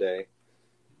lesson the other day,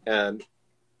 and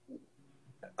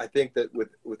I think that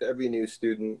with every new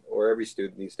student or every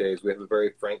student these days, we have a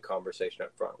very frank conversation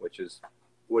up front, which is,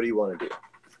 what do you want to do?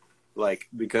 Like,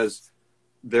 because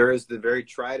there is the very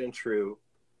tried and true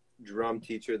drum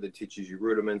teacher that teaches you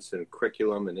rudiments and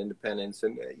curriculum and independence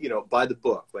and, you know, by the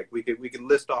book. Like we could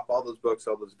list off all those books,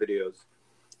 all those videos.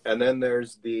 And then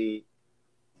there's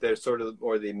sort of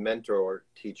more the mentor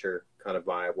teacher kind of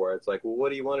vibe where it's like, well,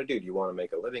 what do you want to do? Do you want to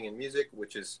make a living in music,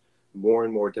 which is more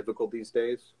and more difficult these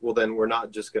days? Well, then we're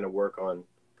not just going to work on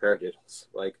paradiddles.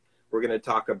 Like, we're going to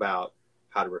talk about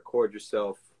how to record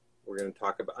yourself. We're going to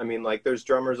talk about, I mean, like, there's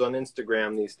drummers on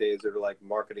Instagram these days that are like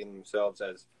marketing themselves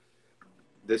as,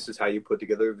 this is how you put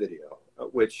together a video,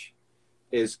 which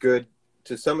is good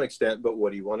to some extent, but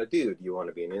what do you want to do? Do you want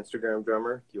to be an Instagram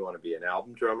drummer? Do you want to be an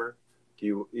album drummer? Do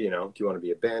you want to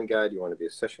be a band guy? Do you want to be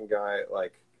a session guy?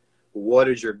 Like, what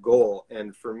is your goal?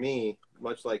 And for me,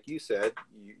 much like you said,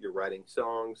 you're writing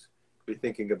songs, you're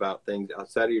thinking about things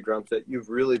outside of your drum set.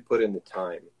 You've really put in the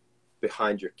time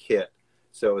behind your kit.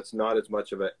 So it's not as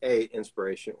much of a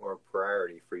inspiration or a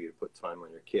priority for you to put time on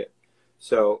your kit.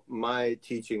 So my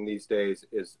teaching these days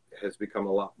has become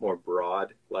a lot more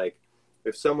broad. Like,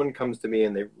 if someone comes to me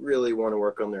and they really want to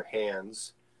work on their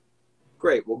hands,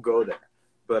 great, we'll go there.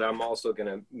 But I'm also going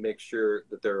to make sure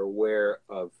that they're aware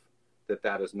of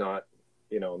that is not,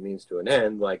 you know, a means to an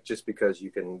end. Like, just because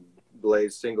you can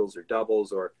blaze singles or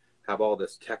doubles or have all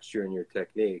this texture in your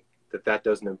technique, that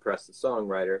doesn't impress the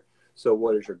songwriter. So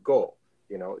what is your goal?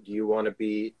 You know, do you want to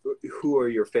be, who are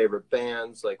your favorite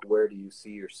bands? Like, where do you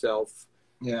see yourself?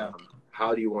 Yeah.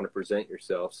 How do you want to present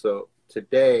yourself? So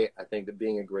today, I think that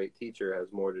being a great teacher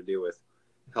has more to do with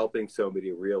helping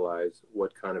somebody realize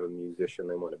what kind of a musician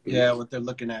they want to be. Yeah, what they're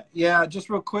looking at. Yeah, just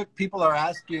real quick, people are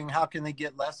asking, how can they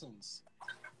get lessons?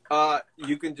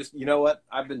 You can just, you know what?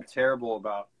 I've been terrible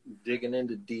about digging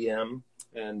into DM,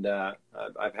 and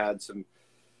I've had some,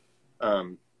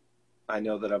 I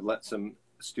know that I've let some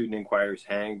student inquiries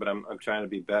hang, but I'm trying to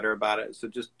be better about it. So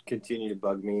just continue to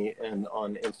bug me, and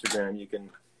on Instagram you can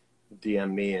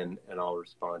DM me and I'll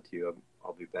respond to you.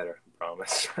 I'll be better, I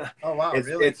promise. Oh wow,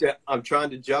 really? I'm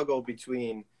trying to juggle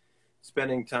between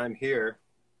spending time here,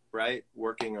 right,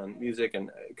 working on music, and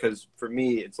because for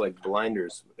me it's like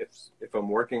blinders. If I'm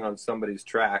working on somebody's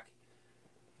track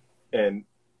and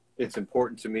it's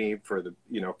important to me for the,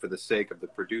 you know, for the sake of the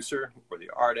producer or the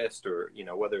artist, or, you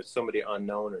know, whether it's somebody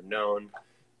unknown or known,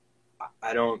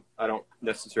 I don't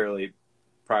necessarily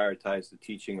prioritize the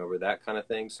teaching over that kind of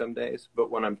thing some days. But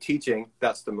when I'm teaching,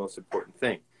 that's the most important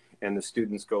thing. And the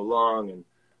students go long and,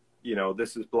 you know,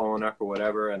 this is blowing up or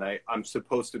whatever, and I'm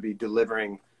supposed to be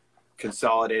delivering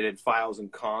consolidated files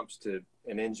and comps to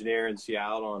an engineer in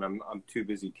Seattle, and I'm too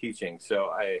busy teaching.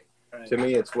 So to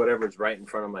me, it's whatever's right in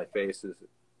front of my face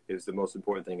is the most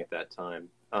important thing at that time.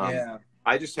 Yeah.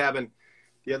 I just haven't.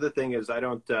 The other thing is I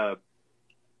don't.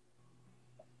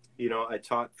 You know, I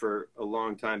taught for a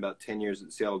long time, about 10 years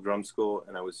at Seattle Drum School,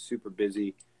 and I was super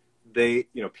busy.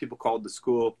 People called the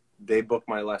school, they booked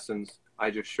my lessons. I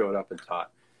just showed up and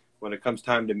taught. When it comes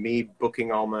time to me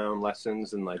booking all my own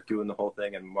lessons and like doing the whole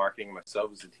thing and marketing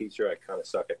myself as a teacher, I kind of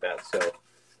suck at that. So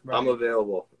right. I'm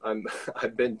available.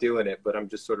 I've been doing it, but I'm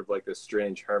just sort of like this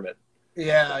strange hermit.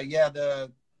 Yeah.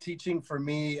 The teaching for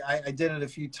me, I did it a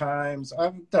few times.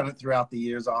 I've done it throughout the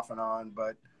years off and on,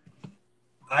 but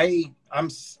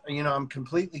I'm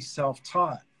completely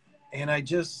self-taught, and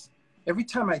every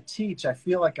time I teach, I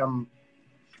feel like I'm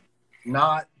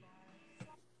not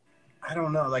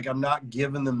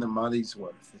giving them the money's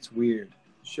worth. It's weird.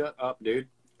 Shut up, dude.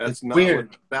 That's it's not weird. what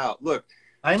it's about. Look,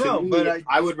 I know, but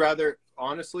I would rather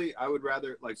honestly, I would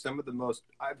rather, like, some of the most,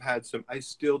 I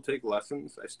still take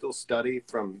lessons. I still study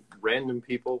from random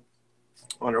people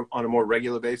on a more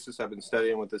regular basis. I've been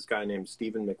studying with this guy named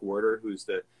Jason McGerr, who's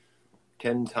the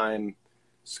 10-time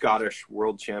Scottish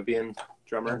world champion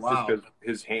drummer. Oh, wow. Just because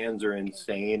his hands are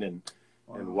insane, and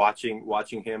Wow. and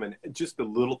watching him, and just the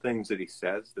little things that he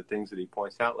says, the things that he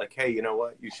points out, like, hey, you know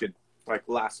what, you should, like,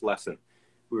 last lesson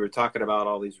we were talking about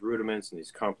all these rudiments and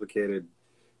these complicated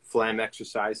flam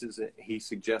exercises, and he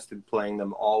suggested playing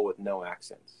them all with no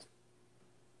accents.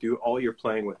 Do all your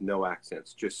playing with no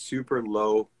accents, just super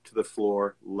low to the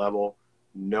floor level,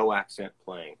 no accent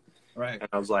playing. Right. And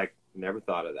I was like, never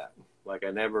thought of that. Like,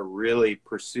 I never really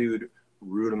pursued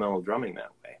rudimental drumming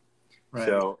that way. Right.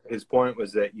 So his point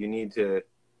was that you need to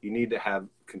have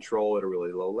control at a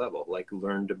really low level, like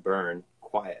learn to burn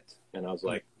quiet. And I was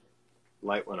like,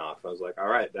 light went off. I was like, all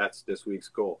right, that's this week's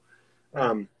goal.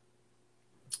 But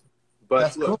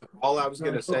That's look, cool. all I was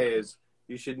going to say is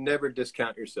you should never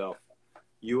discount yourself.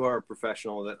 You are a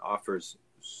professional that offers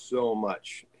so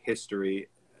much history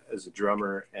as a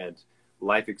drummer and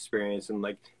life experience. And,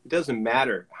 like, it doesn't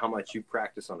matter how much you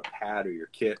practice on a pad or your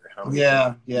kit or how many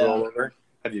you roll over.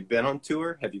 Have you been on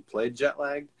tour? Have you played jet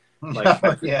lagged? Like,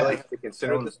 have you really have to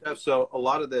consider this stuff? So a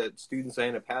lot of the students I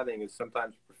end up having is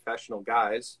sometimes professional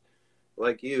guys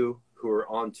like you who are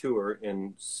on tour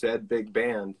in said big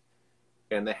band,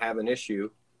 and they have an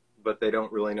issue, but they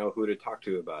don't really know who to talk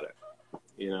to about it,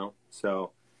 you know?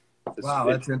 So wow,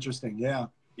 that's interesting. Yeah.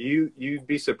 You'd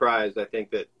be surprised. I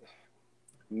think that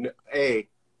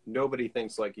nobody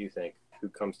thinks like you think who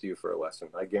comes to you for a lesson.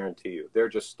 I guarantee you. They're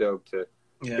just stoked to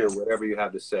hear whatever you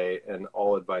have to say, and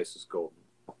all advice is golden.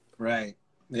 Right.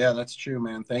 Yeah, that's true,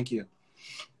 man. Thank you.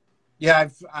 Yeah,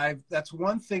 that's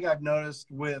one thing I've noticed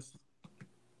with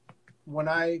when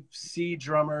I see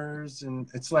drummers, and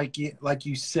it's like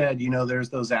you said, you know, there's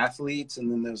those athletes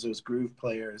and then there's those groove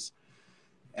players.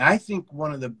 And I think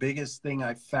one of the biggest thing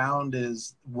I found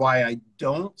is why I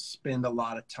don't spend a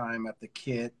lot of time at the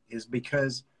kit is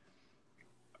because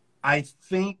I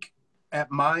think at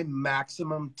my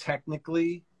maximum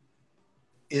technically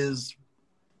is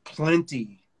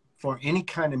plenty for any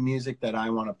kind of music that I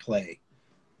want to play.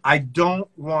 I don't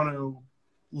want to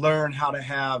learn how to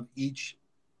have each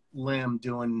limb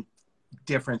doing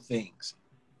different things.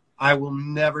 I will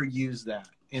never use that.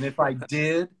 And if I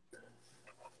did,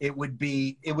 it would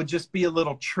just be a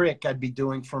little trick I'd be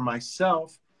doing for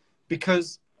myself,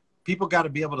 because people got to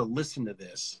be able to listen to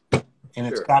this, and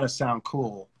it's got to sound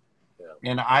cool.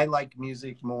 Yeah. And I like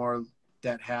music more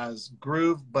that has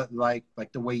groove, but like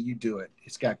the way you do it.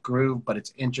 It's got groove, but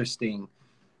it's interesting.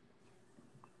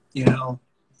 You know,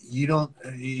 you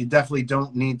definitely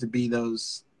don't need to be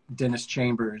those Dennis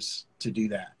Chambers to do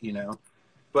that, you know.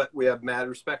 But we have mad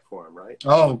respect for him, right?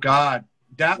 Oh God,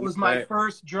 that was my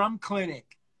first drum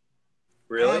clinic.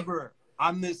 Really? Ever.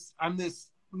 I'm this,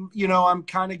 you know, I'm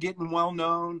kind of getting well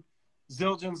known.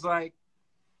 Zildjian's like,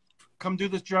 come do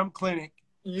this drum clinic.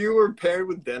 You were paired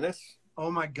with Dennis?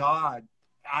 Oh my God.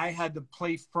 I had to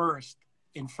play first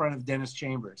in front of Dennis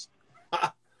Chambers.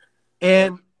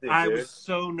 And I was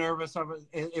so nervous.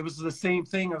 It was the same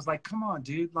thing. I was like, come on,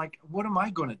 dude. Like, what am I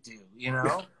going to do? You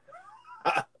know?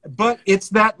 But it's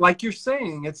that, like you're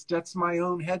saying, that's my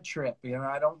own head trip. You know,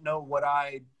 I don't know what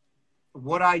I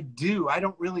do. I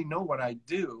don't really know what I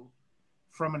do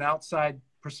from an outside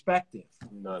perspective.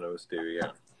 None of us do,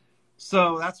 yeah.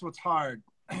 So that's what's hard.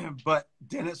 But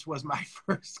Dennis was my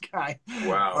first guy.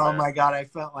 Wow. Oh, man. My God. I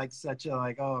felt like such a,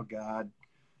 like, oh God.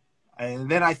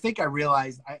 And then I think I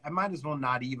realized I might as well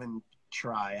not even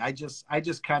try. I just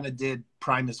kind of did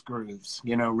Primus grooves,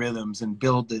 you know, rhythms, and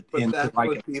build it into that's like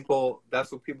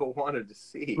that's what people wanted to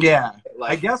see. Yeah.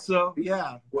 Like, I guess so.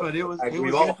 Yeah. But it was,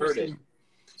 we've all heard it.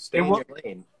 Stay in your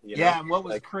lane. You know? Yeah. And what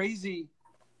was crazy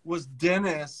was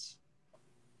Dennis,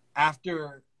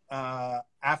 after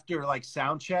like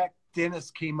sound check, Dennis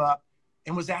came up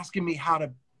and was asking me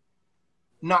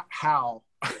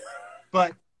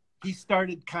but he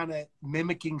started kind of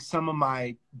mimicking some of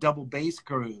my double bass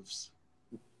grooves,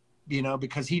 you know,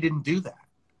 because he didn't do that.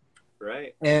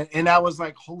 Right. And I was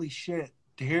like, holy shit,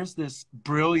 here's this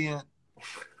brilliant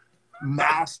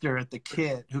master at the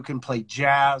kit who can play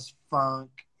jazz,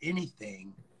 funk,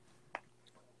 anything.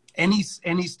 And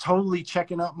he's totally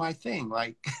checking out my thing.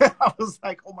 Like, I was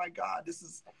like, oh my God, this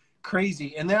is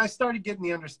crazy. And then I started getting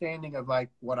the understanding of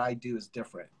like what I do is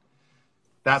different.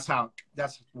 That's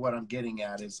what I'm getting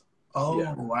at is,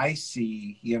 I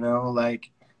see, you know,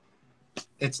 like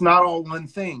it's not all one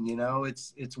thing, you know,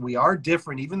 we are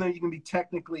different. Even though you can be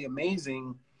technically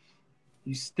amazing,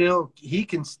 he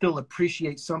can still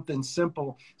appreciate something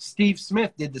simple. Steve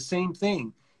Smith did the same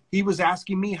thing. he was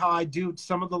asking me how I do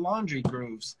some of the laundry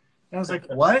grooves. And I was like,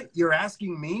 what? You're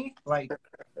asking me? Like,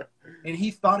 and he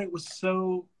thought it was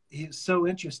so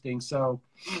interesting. So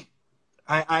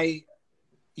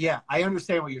yeah, I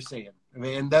understand what you're saying. I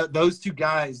mean, and those two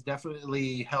guys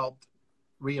definitely helped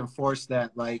reinforce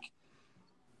that. Like,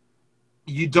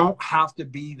 you don't have to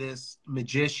be this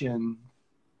magician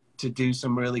to do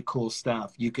some really cool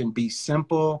stuff. You can be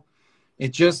simple.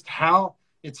 It's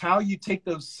how you take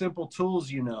those simple tools,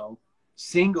 you know,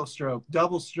 single stroke,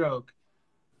 double stroke,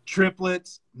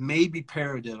 triplets, maybe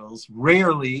paradiddles,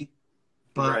 rarely,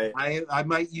 but right. I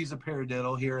might use a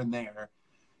paradiddle here and there.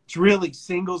 It's really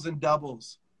singles and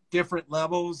doubles, different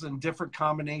levels and different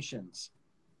combinations.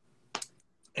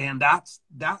 And that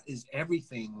is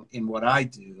everything in what I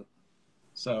do.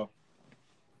 So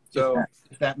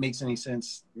if that makes any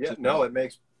sense. Yeah, no, it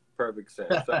makes perfect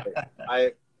sense.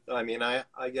 I mean, I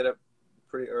get up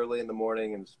pretty early in the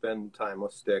morning and spend time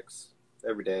with sticks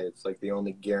every day. It's like the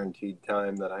only guaranteed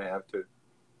time that I have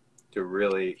to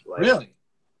really like. Really?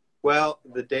 Well,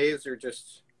 the days are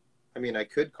just, I mean, I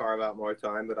could carve out more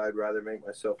time, but I'd rather make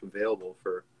myself available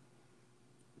for,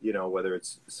 you know, whether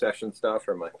it's session stuff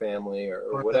or my family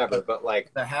or whatever. But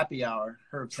like the happy hour,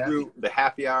 the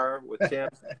happy hour with Tim.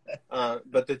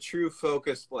 But the true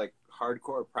focus, like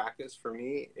hardcore practice for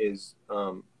me is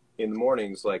in the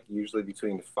mornings, like usually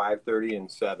between 5:30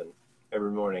 and 7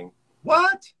 every morning.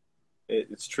 What?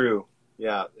 It's true.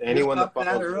 Yeah. Anyone that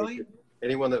follows early?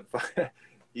 Anyone that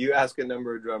you ask a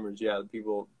number of drummers, yeah,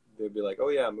 people they'll be like, "Oh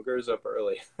yeah, McGerr's up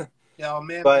early." Yeah, oh,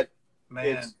 man. But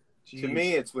man, to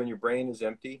me, it's when your brain is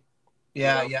empty.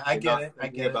 Yeah, you know, yeah, I get it. I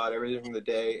get about everything from the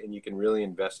day, and you can really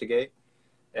investigate.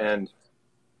 And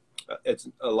it's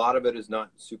a lot of it is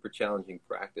not super challenging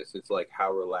practice. It's like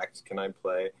how relaxed can I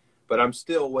play? But I'm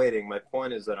still waiting. My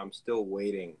point is that I'm still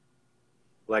waiting.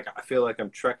 Like I feel like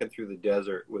I'm trekking through the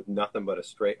desert with nothing but a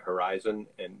straight horizon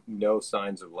and no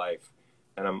signs of life.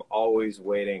 And I'm always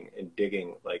waiting and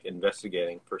digging, like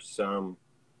investigating for some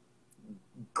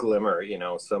glimmer, you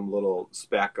know, some little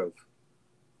speck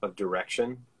of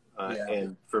direction.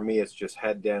 And for me, it's just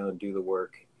head down and do the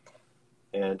work.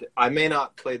 And I may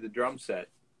not play the drum set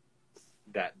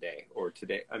that day or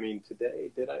today. I mean,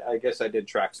 today, did I? I guess I did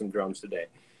track some drums today.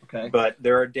 Okay. But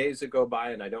there are days that go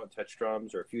by and I don't touch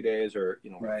drums, or a few days, or, you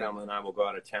know, my right. family and I will go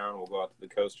out of town. We'll go out to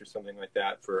the coast or something like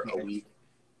that for a week.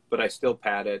 But I still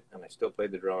pad it and I still play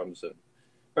the drums.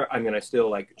 I still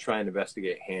like try and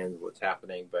investigate hands, what's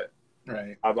happening. But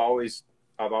right. I've always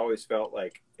felt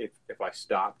like if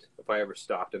I ever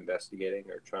stopped investigating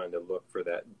or trying to look for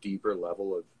that deeper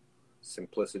level of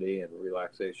simplicity and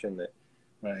relaxation,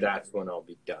 that's when I'll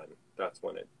be done. That's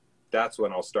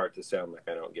when I'll start to sound like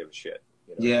I don't give a shit.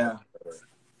 You know?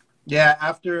 Yeah.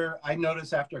 Yeah. I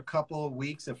notice after a couple of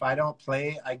weeks, if I don't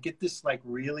play, I get this like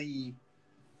really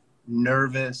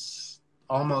nervous,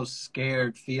 almost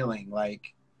scared feeling.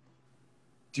 Like,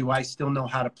 do I still know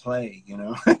how to play? You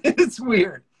know, it's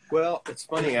weird. Well, it's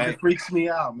funny. It freaks me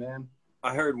out, man.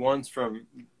 I heard once from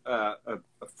a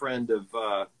friend of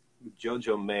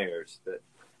Jojo Mayer's that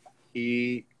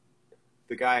the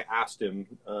guy asked him,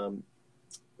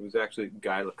 it was actually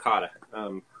Guy Licata,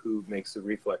 who makes the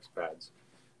reflex pads.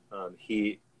 I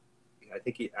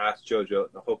think he asked Jojo,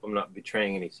 I hope I'm not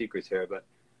betraying any secrets here, but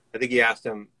I think he asked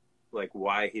him like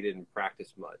why he didn't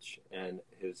practice much. And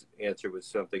his answer was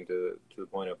something to the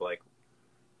point of like,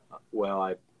 well,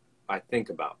 I think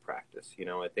about practice, you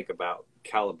know, I think about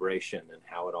calibration and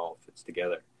how it all fits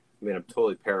together. I mean, I'm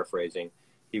totally paraphrasing.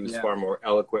 He was far more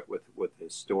eloquent with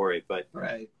his story, but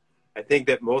right. I think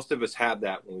that most of us have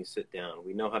that when we sit down.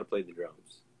 We know how to play the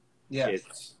drums. Yeah.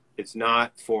 It's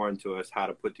not foreign to us how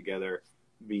to put together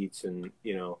beats and,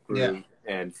 you know, groove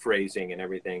and phrasing and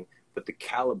everything. But the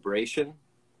calibration,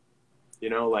 you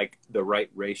know, like the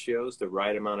right ratios, the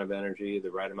right amount of energy,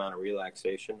 the right amount of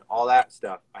relaxation, all that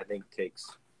stuff, I think takes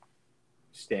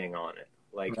staying on it.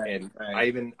 Like,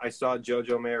 I saw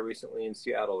Jojo Mayer recently in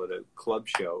Seattle at a club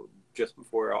show just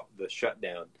before the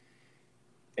shutdown.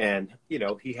 And, you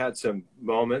know, he had some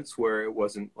moments where it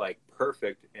wasn't like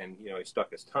perfect and, you know, he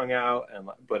stuck his tongue out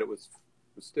but it was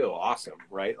still awesome,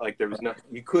 right? Like there was nothing,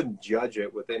 you couldn't judge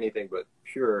it with anything but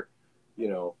pure, you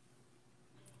know,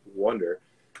 wonder.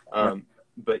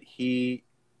 But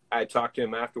I talked to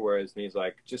him afterwards and he's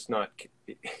like,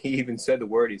 he even said the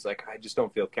word, he's like, I just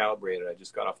don't feel calibrated. I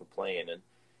just got off a plane.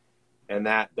 And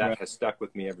that has stuck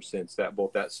with me ever since,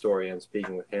 both that story and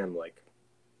speaking with him. Like,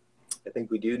 I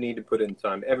think we do need to put in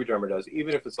time. Every drummer does,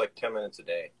 even if it's like 10 minutes a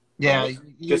day. Yeah.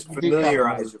 Just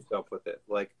familiarize yourself with it.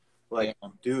 Like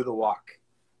do the walk,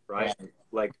 right?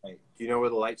 Like, do you know where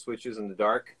the light switch is in the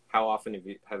dark? How often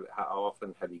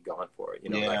have you gone for it? You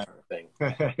know, that kind of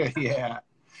thing. Yeah.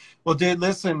 Well, dude,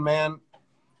 listen, man.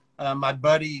 My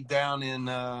buddy down in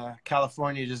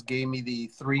California just gave me the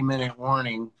 3-minute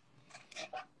warning.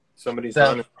 Somebody's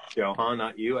on the show, huh?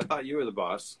 Not you. I thought you were the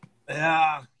boss.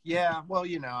 Yeah. Well,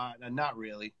 you know, not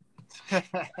really.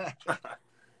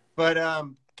 But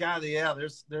God, yeah.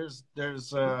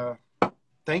 There's.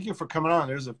 Thank you for coming on.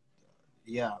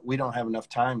 We don't have enough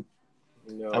time.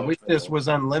 No, I wish this was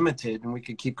unlimited and we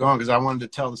could keep going because I wanted to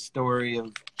tell the story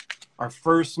of our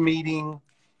first meeting.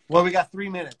 Well, we got 3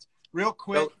 minutes, real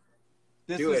quick.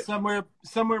 This is somewhere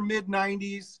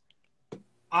mid-90s.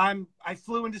 I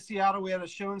flew into Seattle. We had a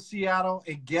show in Seattle,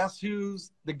 and guess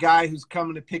who's the guy who's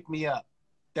coming to pick me up?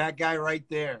 That guy right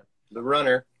there. The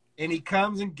runner. And he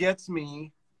comes and gets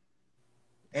me,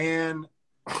 and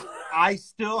I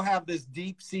still have this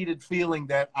deep-seated feeling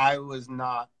that I was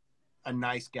not a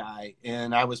nice guy,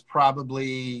 and I was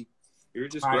probably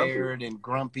tired and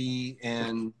grumpy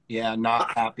and,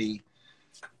 not happy.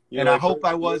 And I hope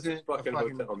I wasn't a fucking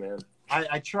hotel, man.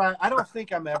 I try. I don't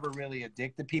think I'm ever really a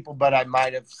dick to people, but I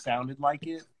might have sounded like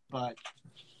it. But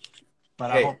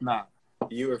I hope not.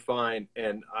 You were fine,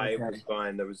 and I was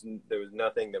fine. There was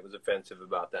nothing that was offensive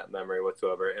about that memory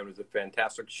whatsoever. And it was a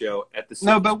fantastic show at the.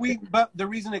 No, but the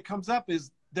reason it comes up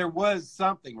is there was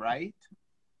something, right?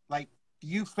 Like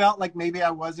you felt like maybe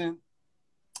I wasn't.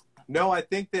 No, I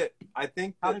think that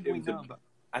How did we know?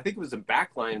 I think it was a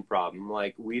backline problem.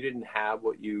 Like we didn't have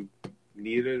what you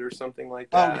needed or something like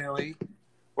that. Oh, really?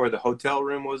 Or the hotel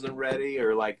room wasn't ready,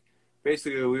 or like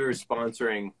basically we were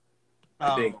sponsoring,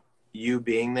 I think, you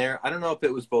being there. I don't know if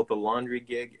it was both a laundry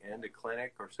gig and a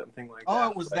clinic or something like that. Oh,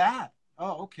 it was that.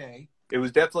 Oh, okay. It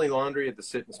was definitely laundry at the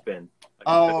Sit and Spin.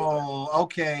 Oh,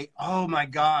 okay. Oh my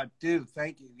God, dude.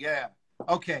 Thank you. Yeah.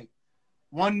 Okay.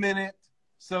 1 minute.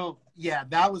 So yeah,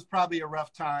 that was probably a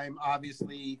rough time.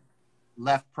 Obviously,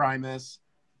 left Primus,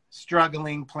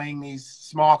 struggling, playing these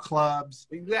small clubs.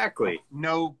 Exactly.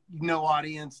 No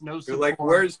audience, no support. You're like,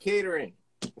 where's catering?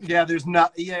 Yeah, there's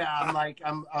not. Yeah,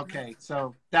 I'm okay.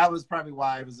 So that was probably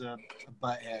why I was a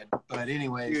butthead. But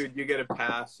anyways, dude, you get a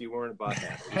pass. You weren't a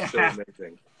butthead. It's so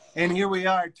amazing. And here we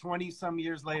are, 20-some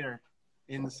years later,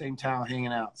 in the same town,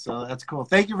 hanging out. So that's cool.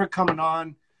 Thank you for coming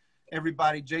on,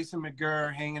 everybody. Jason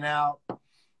McGerr hanging out,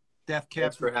 Def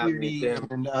Cap for Cuties,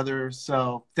 and others.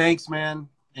 So thanks, man.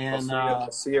 And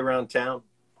I'll see you around town.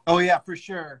 Oh yeah, for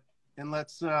sure. And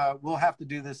we'll have to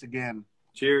do this again.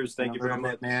 Cheers. Thank you very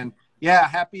much, man. Yeah,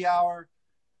 happy hour.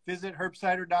 Visit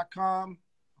herbcider.com.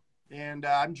 And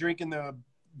I'm drinking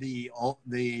the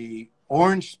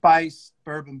orange spice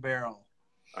bourbon barrel.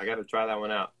 I got to try that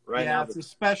one out now. Yeah, it's a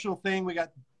special thing. We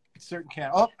got certain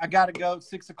can. Oh, I got to go.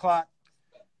 6 o'clock.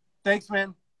 Thanks,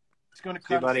 man. It's going to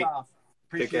cut us off.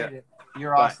 Appreciate it.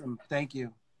 You're awesome. Thank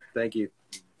you. Thank you.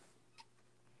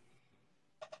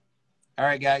 All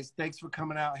right, guys. Thanks for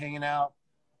coming out, hanging out.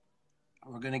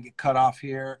 We're going to get cut off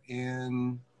here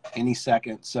in any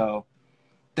second. So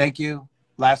thank you.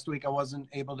 Last week I wasn't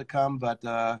able to come, but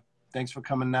thanks for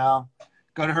coming now.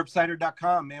 Go to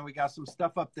herbcider.com, man. We got some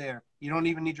stuff up there. You don't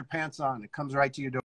even need your pants on. It comes right to your door.